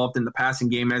very involved in the passing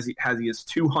game as he has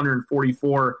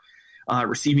 244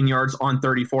 receiving yards on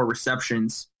 34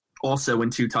 receptions, also in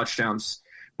 2 touchdowns.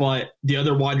 But the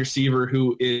other wide receiver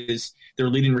who is their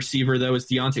leading receiver, though, is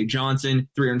Deontay Johnson,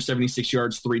 376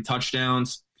 yards, 3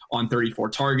 touchdowns on 34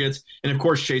 targets. And, of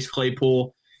course, Chase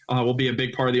Claypool will be a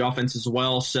big part of the offense as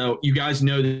well. So you guys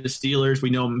know the Steelers. We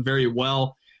know them very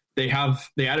well. They added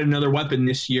another weapon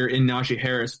this year in Najee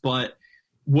Harris. But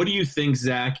what do you think,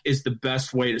 Zach, is the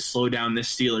best way to slow down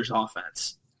this Steelers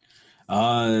offense?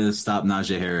 Stop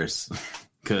Najee Harris.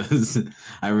 Because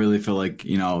I really feel like,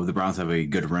 the Browns have a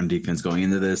good run defense going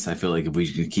into this. I feel like if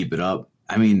we can keep it up,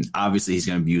 I mean, obviously he's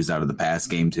going to be used out of the pass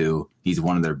game too. He's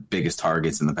one of their biggest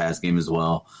targets in the pass game as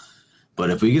well. But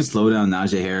if we can slow down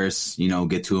Najee Harris,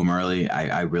 get to him early,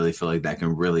 I really feel like that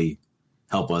can really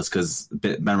help us because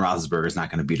Ben Roethlisberger is not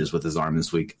going to beat us with his arm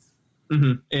this week.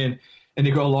 Mm-hmm. And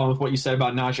to go along with what you said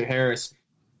about Najee Harris,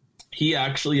 he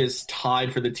actually is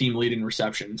tied for the team leading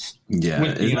receptions. Yeah,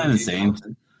 isn't that insane?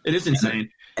 Johnson. It is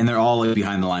insane. And they're all like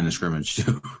behind the line of scrimmage,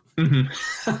 too.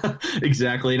 Mm-hmm.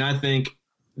 Exactly. And I think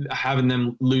having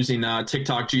them losing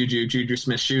TikTok Juju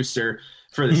Smith-Schuster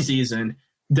for the season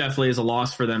definitely is a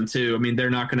loss for them, too. I mean,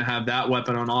 they're not going to have that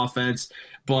weapon on offense.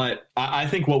 But I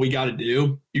think what we got to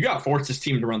do, you got to force this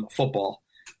team to run the football.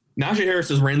 Najee Harris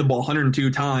has ran the ball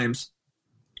 102 times,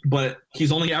 but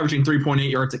he's only averaging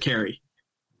 3.8 yards a carry.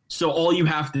 So all you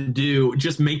have to do,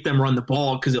 just make them run the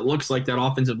ball because it looks like that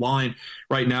offensive line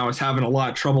right now is having a lot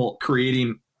of trouble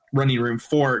creating running room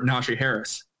for Najee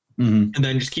Harris. Mm-hmm. And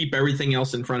then just keep everything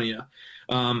else in front of you.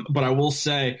 But I will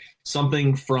say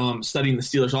something from studying the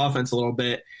Steelers offense a little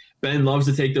bit. Ben loves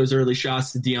to take those early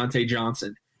shots to Deontay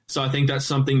Johnson. So I think that's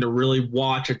something to really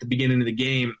watch at the beginning of the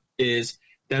game is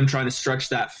them trying to stretch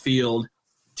that field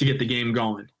to get the game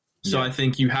going. So yeah. I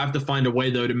think you have to find a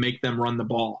way, though, to make them run the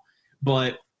ball.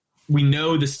 But we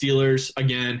know the Steelers,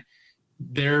 again,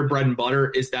 their bread and butter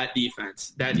is that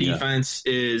defense. That defense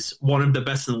is one of the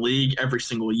best in the league every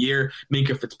single year.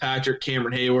 Minkah Fitzpatrick,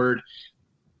 Cameron Hayward,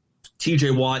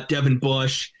 TJ Watt, Devin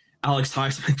Bush, Alex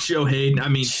Highsmith, Joe Hayden. I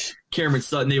mean, Cameron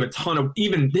Sutton. They have a ton of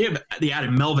they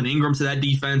added Melvin Ingram to that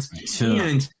defense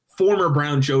and former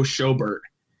Brown Joe Schobert.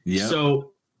 Yep.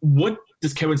 So what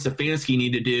does Kevin Stefanski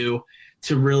need to do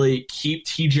to really keep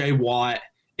TJ Watt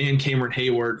and Cameron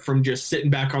Hayward from just sitting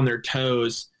back on their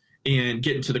toes and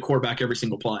getting to the quarterback every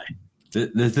single play?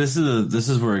 This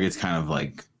is where it gets kind of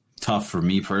like tough for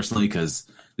me personally because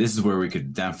this is where we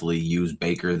could definitely use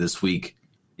Baker this week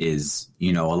is,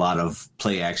 a lot of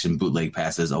play action bootleg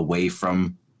passes away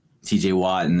from TJ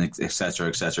Watt and et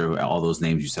cetera, all those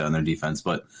names you said on their defense.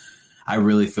 But I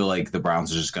really feel like the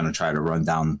Browns are just going to try to run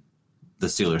down the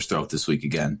Steelers' throat this week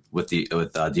again with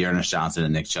Dearness Johnson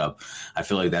and Nick Chubb. I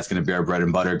feel like that's going to be our bread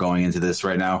and butter going into this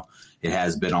right now. It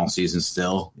has been all season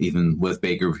still, even with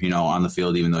Baker, on the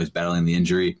field, even though he's battling the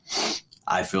injury.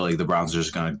 I feel like the Browns are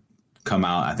just going to come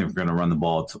out. I think we're going to run the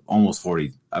ball to almost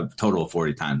a total of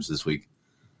 40 times this week.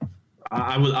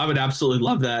 I would absolutely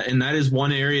love that. And that is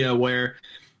one area where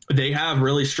they have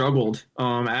really struggled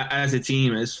as a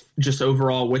team, is just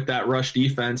overall with that rush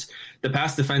defense. The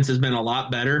pass defense has been a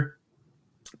lot better.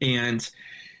 And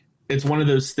it's one of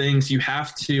those things you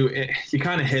have to – you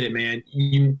kind of hit it, man.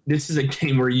 This is a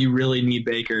game where you really need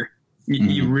Baker.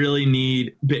 You really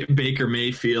need Baker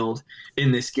Mayfield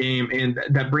in this game. And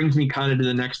that brings me kind of to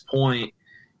the next point.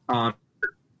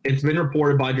 It's been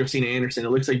reported by Josina Anderson. It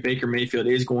looks like Baker Mayfield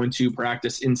is going to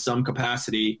practice in some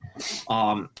capacity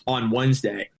on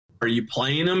Wednesday. Are you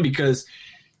playing him? Because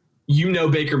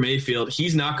Baker Mayfield,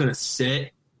 he's not going to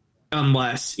sit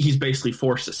unless he's basically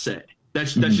forced to sit.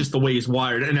 That's just the way he's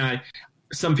wired. And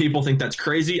some people think that's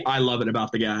crazy. I love it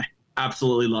about the guy.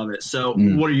 Absolutely love it. So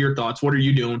what are your thoughts? What are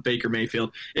you doing with Baker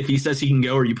Mayfield? If he says he can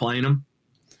go, are you playing him?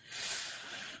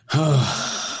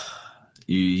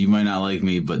 You might not like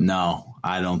me, but no,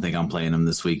 I don't think I'm playing him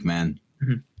this week, man.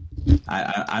 Mm-hmm.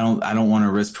 I don't want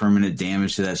to risk permanent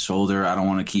damage to that shoulder. I don't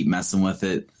want to keep messing with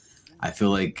it. I feel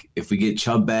like if we get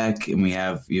Chubb back and we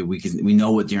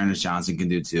know what Dearness Johnson can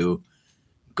do too.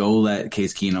 Go let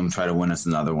Case Keenum try to win us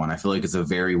another one. I feel like it's a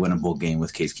very winnable game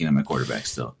with Case Keenum at quarterback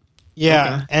still.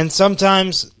 Yeah, okay. and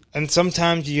sometimes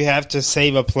you have to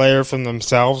save a player from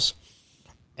themselves.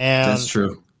 And that's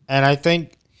true. And I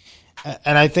think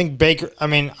Baker. I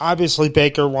mean, obviously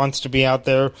Baker wants to be out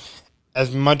there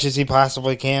as much as he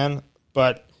possibly can,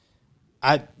 but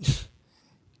I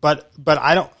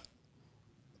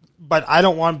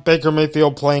don't want Baker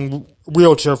Mayfield playing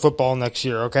wheelchair football next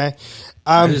year. Okay.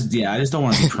 I just don't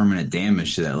want to see permanent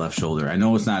damage to that left shoulder. I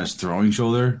know it's not his throwing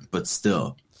shoulder, but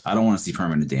still, I don't want to see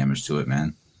permanent damage to it,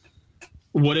 man.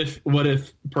 What if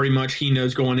pretty much he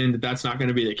knows going in that that's not going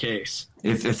to be the case?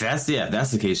 If that's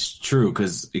the case, true.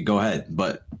 Because go ahead,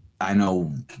 but I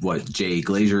know what Jay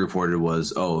Glazer reported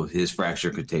was, his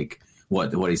fracture could take what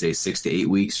did he say, 6 to 8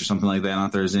 weeks or something like that on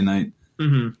Thursday night.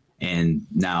 Mm-hmm. And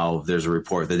now there's a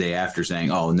report the day after saying,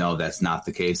 oh, no, that's not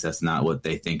the case. That's not what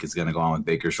they think is going to go on with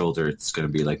Baker's shoulder. It's going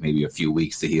to be like maybe a few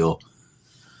weeks to heal.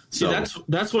 So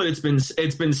that's what it's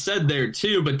been said there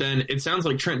too. But then it sounds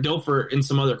like Trent Dilfer and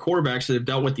some other quarterbacks that have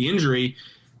dealt with the injury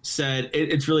said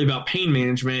it's really about pain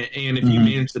management. And if you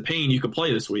manage the pain, you can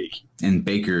play this week. And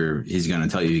Baker, he's going to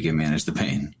tell you can manage the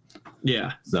pain.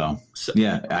 Yeah. So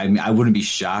yeah, I wouldn't be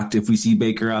shocked if we see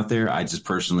Baker out there. I just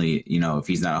personally, if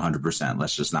he's not 100%,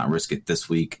 let's just not risk it this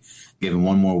week. Give him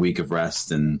one more week of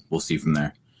rest, and we'll see from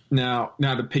there. Now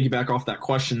to piggyback off that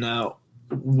question, though,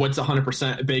 what's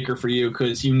 100% Baker for you?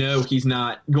 Because he's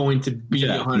not going to be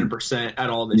 100% at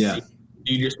all this season.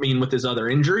 Do you just mean with his other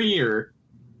injury, or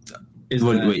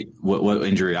what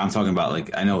injury? I'm talking about,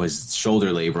 like, I know his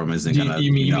shoulder labrum isn't going to.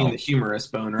 You mean the humerus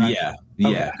bone, right?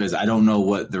 Yeah, because I don't know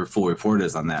what their full report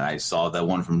is on that. I saw that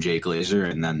one from Jay Glazer,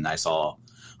 and then I saw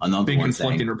another one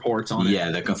conflicting reports on it.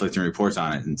 Yeah, the conflicting reports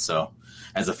on it, and so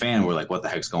as a fan, we're like, "What the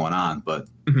heck's going on?" But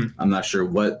I'm not sure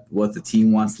what the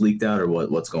team wants leaked out or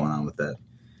what's going on with that.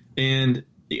 And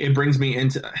it brings me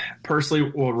into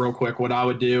personally, well, real quick, what I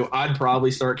would do, I'd probably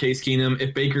start Case Keenum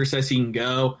if Baker says he can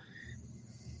go.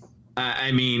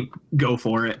 I mean, go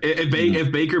for it.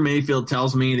 If Baker Mayfield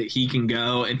tells me that he can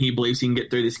go and he believes he can get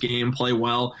through this game, play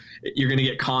well, you're going to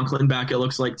get Conklin back, it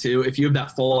looks like, too. If you have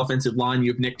that full offensive line,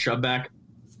 you have Nick Chubb back,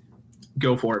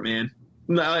 go for it, man.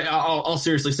 I'll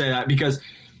seriously say that, because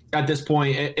at this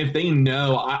point, if they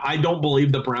know, I don't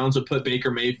believe the Browns would let Baker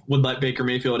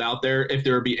Mayfield out there if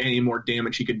there would be any more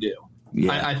damage he could do.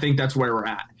 Yeah. I think that's where we're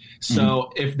at.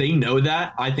 So if they know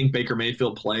that, I think Baker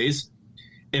Mayfield plays.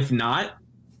 If not,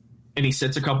 and he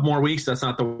sits a couple more weeks, that's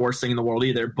not the worst thing in the world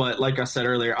either. But like I said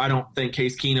earlier, I don't think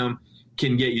Case Keenum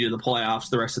can get you to the playoffs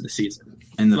the rest of the season.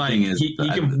 And the thing is, he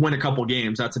can win a couple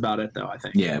games. That's about it, though, I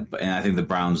think. Yeah, and I think the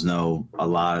Browns know a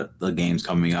lot of the games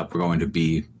coming up are going to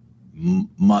be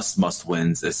must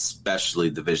wins, especially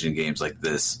division games like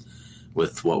this,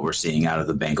 with what we're seeing out of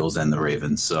the Bengals and the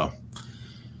Ravens. So,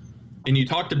 and you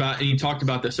talked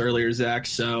about this earlier, Zach.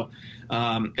 So,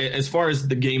 as far as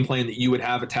the game plan that you would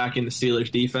have attacking the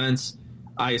Steelers defense,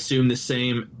 I assume the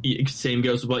same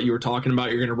goes with what you were talking about.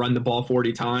 You're going to run the ball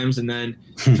 40 times and then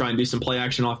try and do some play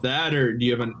action off that, or do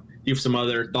you have you have some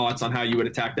other thoughts on how you would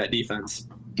attack that defense?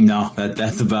 No,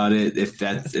 that's about it.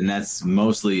 That's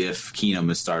mostly if Keenum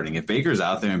is starting. If Baker's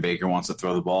out there and Baker wants to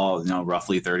throw the ball,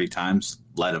 roughly 30 times,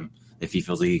 let him if he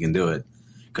feels like he can do it.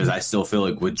 Because I still feel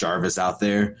like with Jarvis out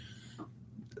there,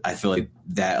 I feel like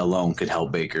that alone could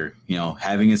help Baker.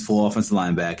 Having his full offensive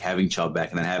line back, having Chubb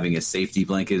back, and then having his safety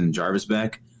blanket and Jarvis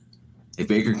back. If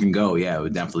Baker can go, it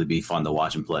would definitely be fun to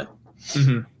watch him play.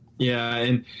 Mm-hmm. Yeah,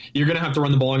 and you're going to have to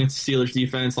run the ball against the Steelers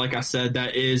defense. Like I said,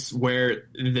 that is where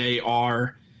they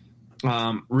are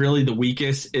really the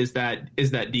weakest is that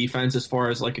defense as far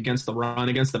as like against the run,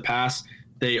 against the pass.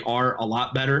 They are a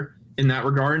lot better in that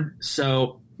regard.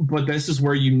 So, but this is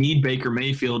where you need Baker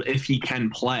Mayfield if he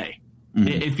can play. Mm-hmm.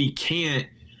 If he can't,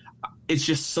 it's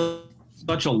just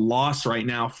such a loss right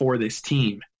now for this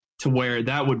team to where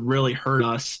that would really hurt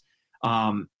us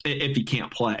if he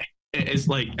can't play. It's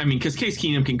because Case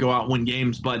Keenum can go out and win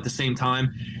games, but at the same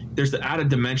time, there's the added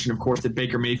dimension, of course, that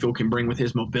Baker Mayfield can bring with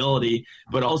his mobility,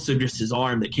 but also just his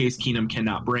arm that Case Keenum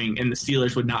cannot bring. And the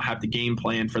Steelers would not have the game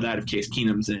plan for that if Case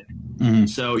Keenum's in. Mm-hmm.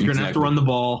 So you're going to have to run the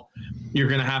ball. You're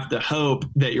going to have to hope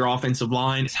that your offensive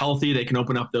line is healthy. They can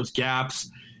open up those gaps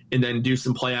and then do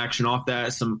some play action off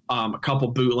that, a couple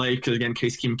bootlegs, because, again,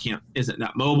 Case Keenum isn't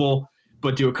that mobile,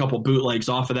 but do a couple bootlegs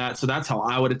off of that. So that's how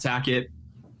I would attack it.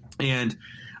 And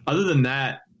other than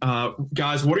that,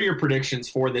 guys, what are your predictions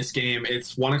for this game?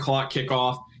 It's 1:00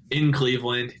 kickoff in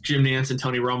Cleveland. Jim Nantz and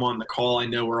Tony Romo on the call. I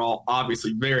know we're all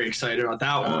obviously very excited about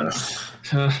that one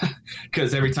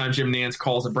because every time Jim Nantz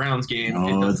calls a Browns game,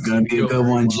 it's going to be a good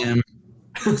one, Jim.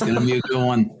 It's going to be a good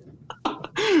one.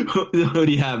 Who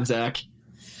do you have, Zach?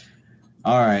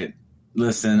 All right.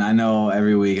 Listen, I know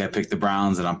every week I pick the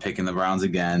Browns, and I'm picking the Browns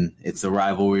again. It's a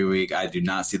rivalry week. I do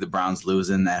not see the Browns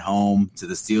losing at home to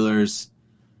the Steelers.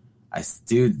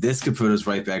 This could put us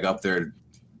right back up there,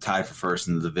 tied for first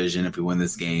in the division. If we win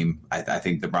this game, I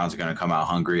think the Browns are going to come out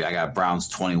hungry. I got Browns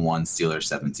 21, Steelers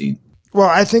 17. Well,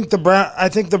 I think the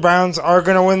Browns are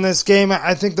going to win this game.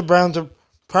 I think the Browns are.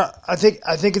 I think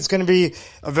it's going to be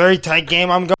a very tight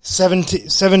game. I'm going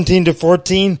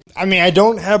 17-14. I mean, I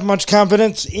don't have much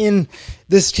confidence in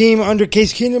this team under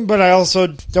Case Keenum, but I also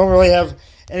don't really have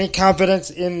any confidence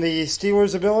in the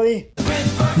Steelers' ability.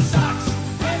 Pittsburgh sucks.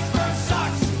 Pittsburgh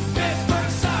sucks. Pittsburgh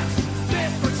sucks.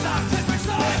 Pittsburgh sucks.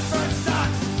 Pittsburgh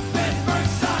sucks. Pittsburgh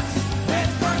sucks.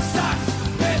 Pittsburgh sucks.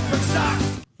 Pittsburgh sucks.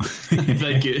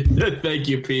 Thank you. Thank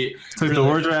you, Pete. Took the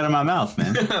words right out of my mouth,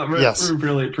 man. Yes.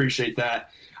 Really appreciate that.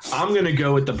 I'm going to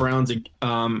go with the Browns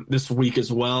this week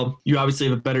as well. You obviously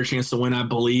have a better chance to win, I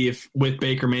believe, with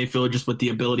Baker Mayfield, just with the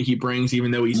ability he brings. Even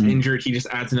though he's injured, he just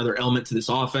adds another element to this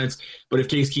offense. But if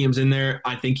Case Keenum's in there,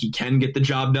 I think he can get the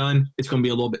job done. It's going to be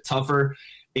a little bit tougher.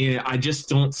 And I just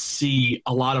don't see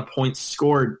a lot of points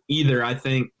scored either. I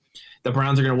think the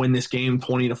Browns are going to win this game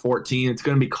 20-14. It's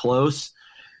going to be close.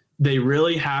 They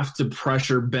really have to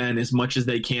pressure Ben as much as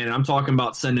they can. I'm talking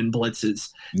about sending blitzes.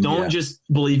 Don't just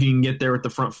believe you can get there with the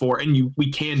front four, and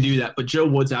we can do that. But Joe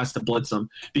Woods has to blitz them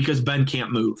because Ben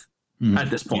can't move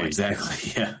at this point. Yeah,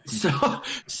 exactly, yeah. So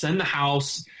send the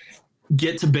house,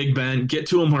 get to Big Ben, get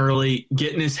to him early,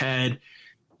 get in his head.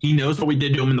 He knows what we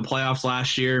did to him in the playoffs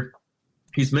last year.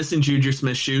 He's missing Juju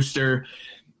Smith-Schuster.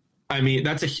 I mean,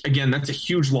 that's a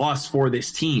huge loss for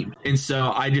this team. And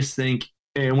so I just think,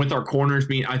 and with our corners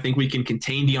I think we can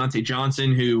contain Deontay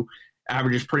Johnson, who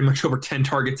averages pretty much over 10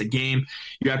 targets a game.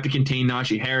 You have to contain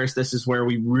Najee Harris. This is where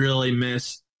we really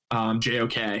miss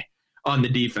JOK on the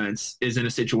defense, is in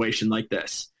a situation like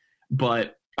this.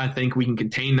 But I think we can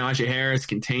contain Najee Harris,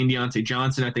 contain Deontay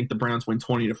Johnson. I think the Browns win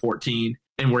 20-14,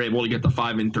 and we're able to get the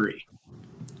 5-3.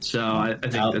 So I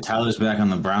think Tyler's back on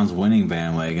the Browns winning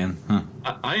bandwagon. Huh.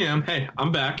 I am. Hey,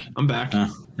 I'm back.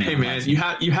 Hey, man, you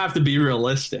have to be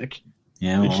realistic.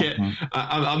 Yeah,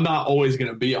 I'm not always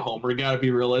going to be a homer. You got to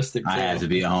be realistic, too. I have to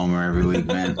be a homer every week,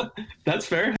 man. That's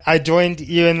fair. I joined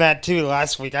you in that, too,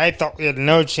 last week. I thought we had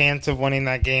no chance of winning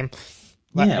that game.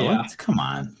 What? Come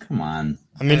on.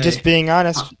 I mean, just being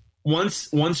honest.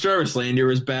 Once Jarvis Landry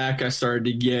was back, I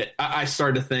started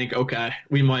to think, okay,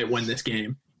 we might win this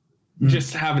game.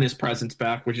 Just having his presence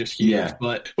back was just huge. Yeah.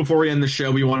 But before we end the show,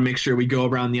 we want to make sure we go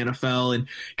around the NFL and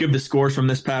give the scores from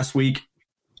this past week.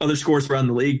 Other scores around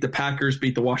the league: the Packers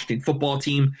beat the Washington football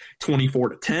team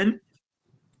 24-10.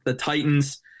 The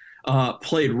Titans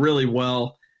played really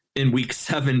well in Week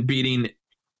 7, beating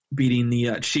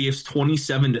the Chiefs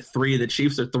 27-3. The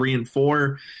Chiefs are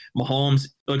 3-4. Mahomes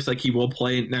looks like he will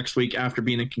play next week after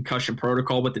being in concussion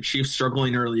protocol, but the Chiefs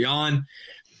struggling early on.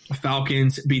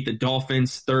 Falcons beat the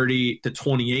Dolphins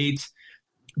 30-28.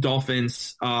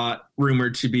 Dolphins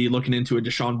rumored to be looking into a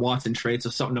Deshaun Watson trade, so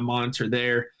something to monitor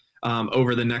there.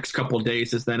 over the next couple of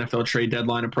days as the NFL trade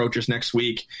deadline approaches next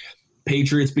week.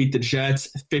 Patriots beat the Jets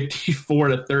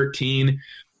 54-13.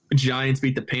 Giants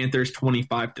beat the Panthers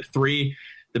 25-3.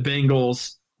 The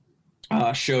Bengals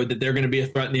showed that they're going to be a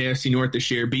threat in the AFC North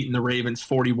this year, beating the Ravens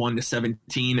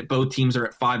 41-17. Both teams are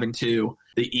at 5-2.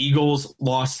 The Eagles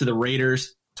lost to the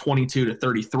Raiders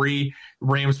 22-33.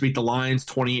 Rams beat the Lions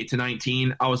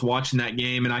 28-19. I was watching that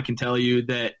game, and I can tell you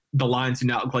that the Lions do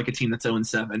not look like a team that's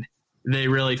 0-7. They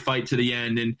really fight to the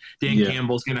end, and Dan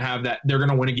Campbell's going to have that. They're going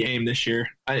to win a game this year,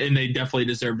 and they definitely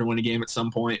deserve to win a game at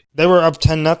some point. They were up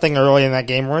 10-0 early in that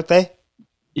game, weren't they?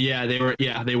 Yeah, they were.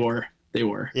 Yeah, they were.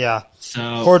 Yeah.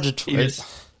 So poor Detroit.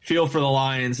 Feel for the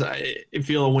Lions. I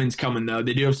feel a win's coming, though.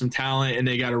 They do have some talent, and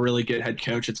they got a really good head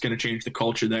coach. It's going to change the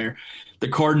culture there. The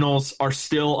Cardinals are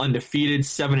still undefeated,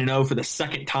 7-0 for the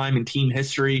second time in team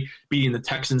history, beating the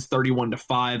Texans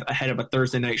 31-5 ahead of a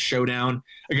Thursday night showdown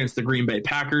against the Green Bay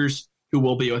Packers, who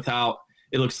will be without,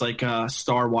 it looks like,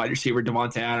 star wide receiver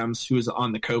Devontae Adams, who is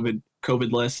on the COVID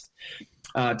list.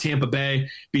 Tampa Bay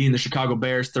beating the Chicago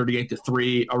Bears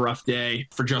 38-3, a rough day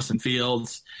for Justin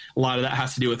Fields. A lot of that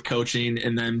has to do with coaching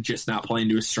and them just not playing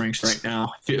to his strengths right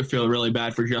now. I feel really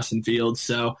bad for Justin Fields.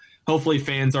 So hopefully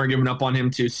fans aren't giving up on him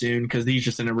too soon because he's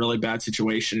just in a really bad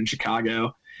situation in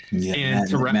Chicago. Yeah,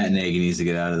 and Matt Nagy needs to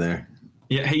get out of there.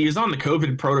 Yeah, he is on the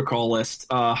COVID protocol list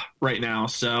right now.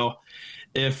 So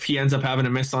if he ends up having a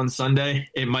miss on Sunday,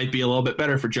 it might be a little bit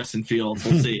better for Justin Fields.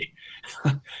 We'll see.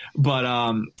 But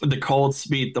the Colts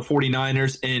beat the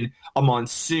 49ers in a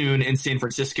monsoon in San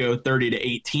Francisco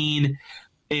 30-18.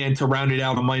 And to round it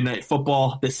out on Monday Night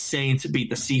Football, the Saints beat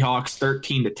the Seahawks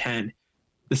 13-10.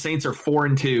 The Saints are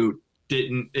 4-2.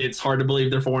 It's hard to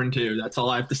believe they're 4-2. That's all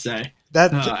I have to say.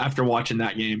 After watching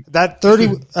that game. That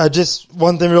 30 just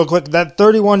one thing real quick, that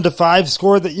 31-5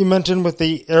 score that you mentioned with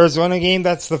the Arizona game,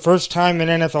 that's the first time in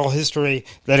NFL history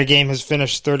that a game has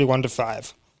finished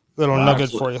 31-5. Little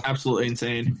nugget for you. Absolutely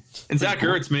insane. And Zach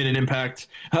Ertz made an impact.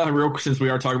 Since we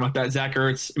are talking about that, Zach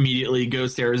Ertz immediately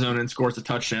goes to Arizona and scores a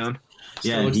touchdown. So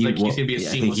it looks like he's going to be a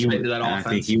seamless fit into that offense. I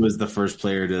think he was the first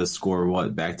player to score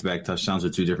back-to-back touchdowns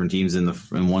with two different teams in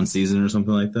one season or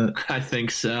something like that. I think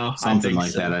so. Something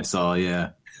like that. I saw.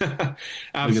 Yeah. Absolutely.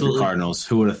 Look at the Cardinals.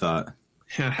 Who would have thought?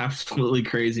 Yeah, absolutely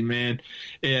crazy, man.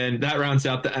 And that rounds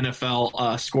out the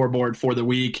NFL scoreboard for the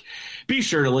week. Be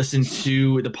sure to listen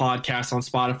to the podcast on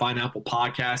Spotify and Apple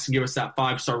Podcasts and give us that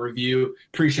 5-star review.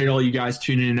 Appreciate all you guys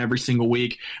tuning in every single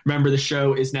week. Remember, the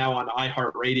show is now on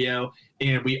iHeartRadio,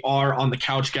 and we are on the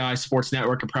Couch Guys Sports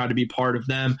Network. I'm proud to be part of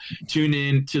them. Tune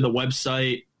in to the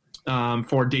website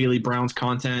for daily Browns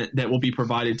content that will be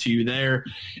provided to you there.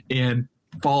 And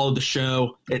follow the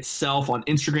show itself on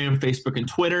Instagram, Facebook, and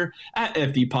Twitter at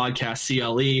FD Podcast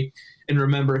CLE. And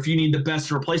remember, if you need the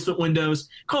best replacement windows,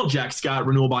 call Jack Scott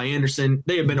Renewal by Anderson.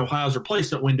 They have been Ohio's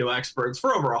replacement window experts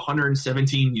for over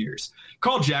 117 years.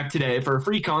 Call Jack today for a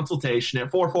free consultation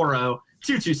at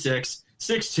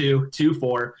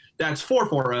 440-226-6224. That's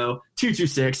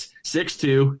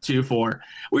 440-226-6224.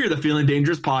 We are the Feeling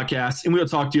Dangerous Podcast, and we'll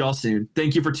talk to you all soon.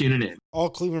 Thank you for tuning in.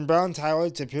 All Cleveland Browns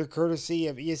highlights appear courtesy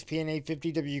of ESPN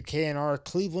 850 WKNR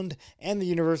Cleveland and the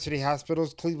University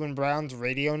Hospitals Cleveland Browns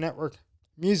Radio Network.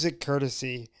 Music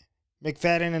courtesy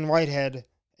McFadden and Whitehead.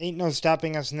 Ain't No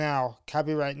Stopping Us Now.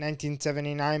 Copyright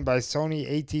 1979 by Sony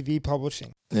ATV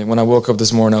Publishing. And when I woke up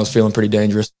this morning, I was feeling pretty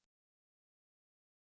dangerous.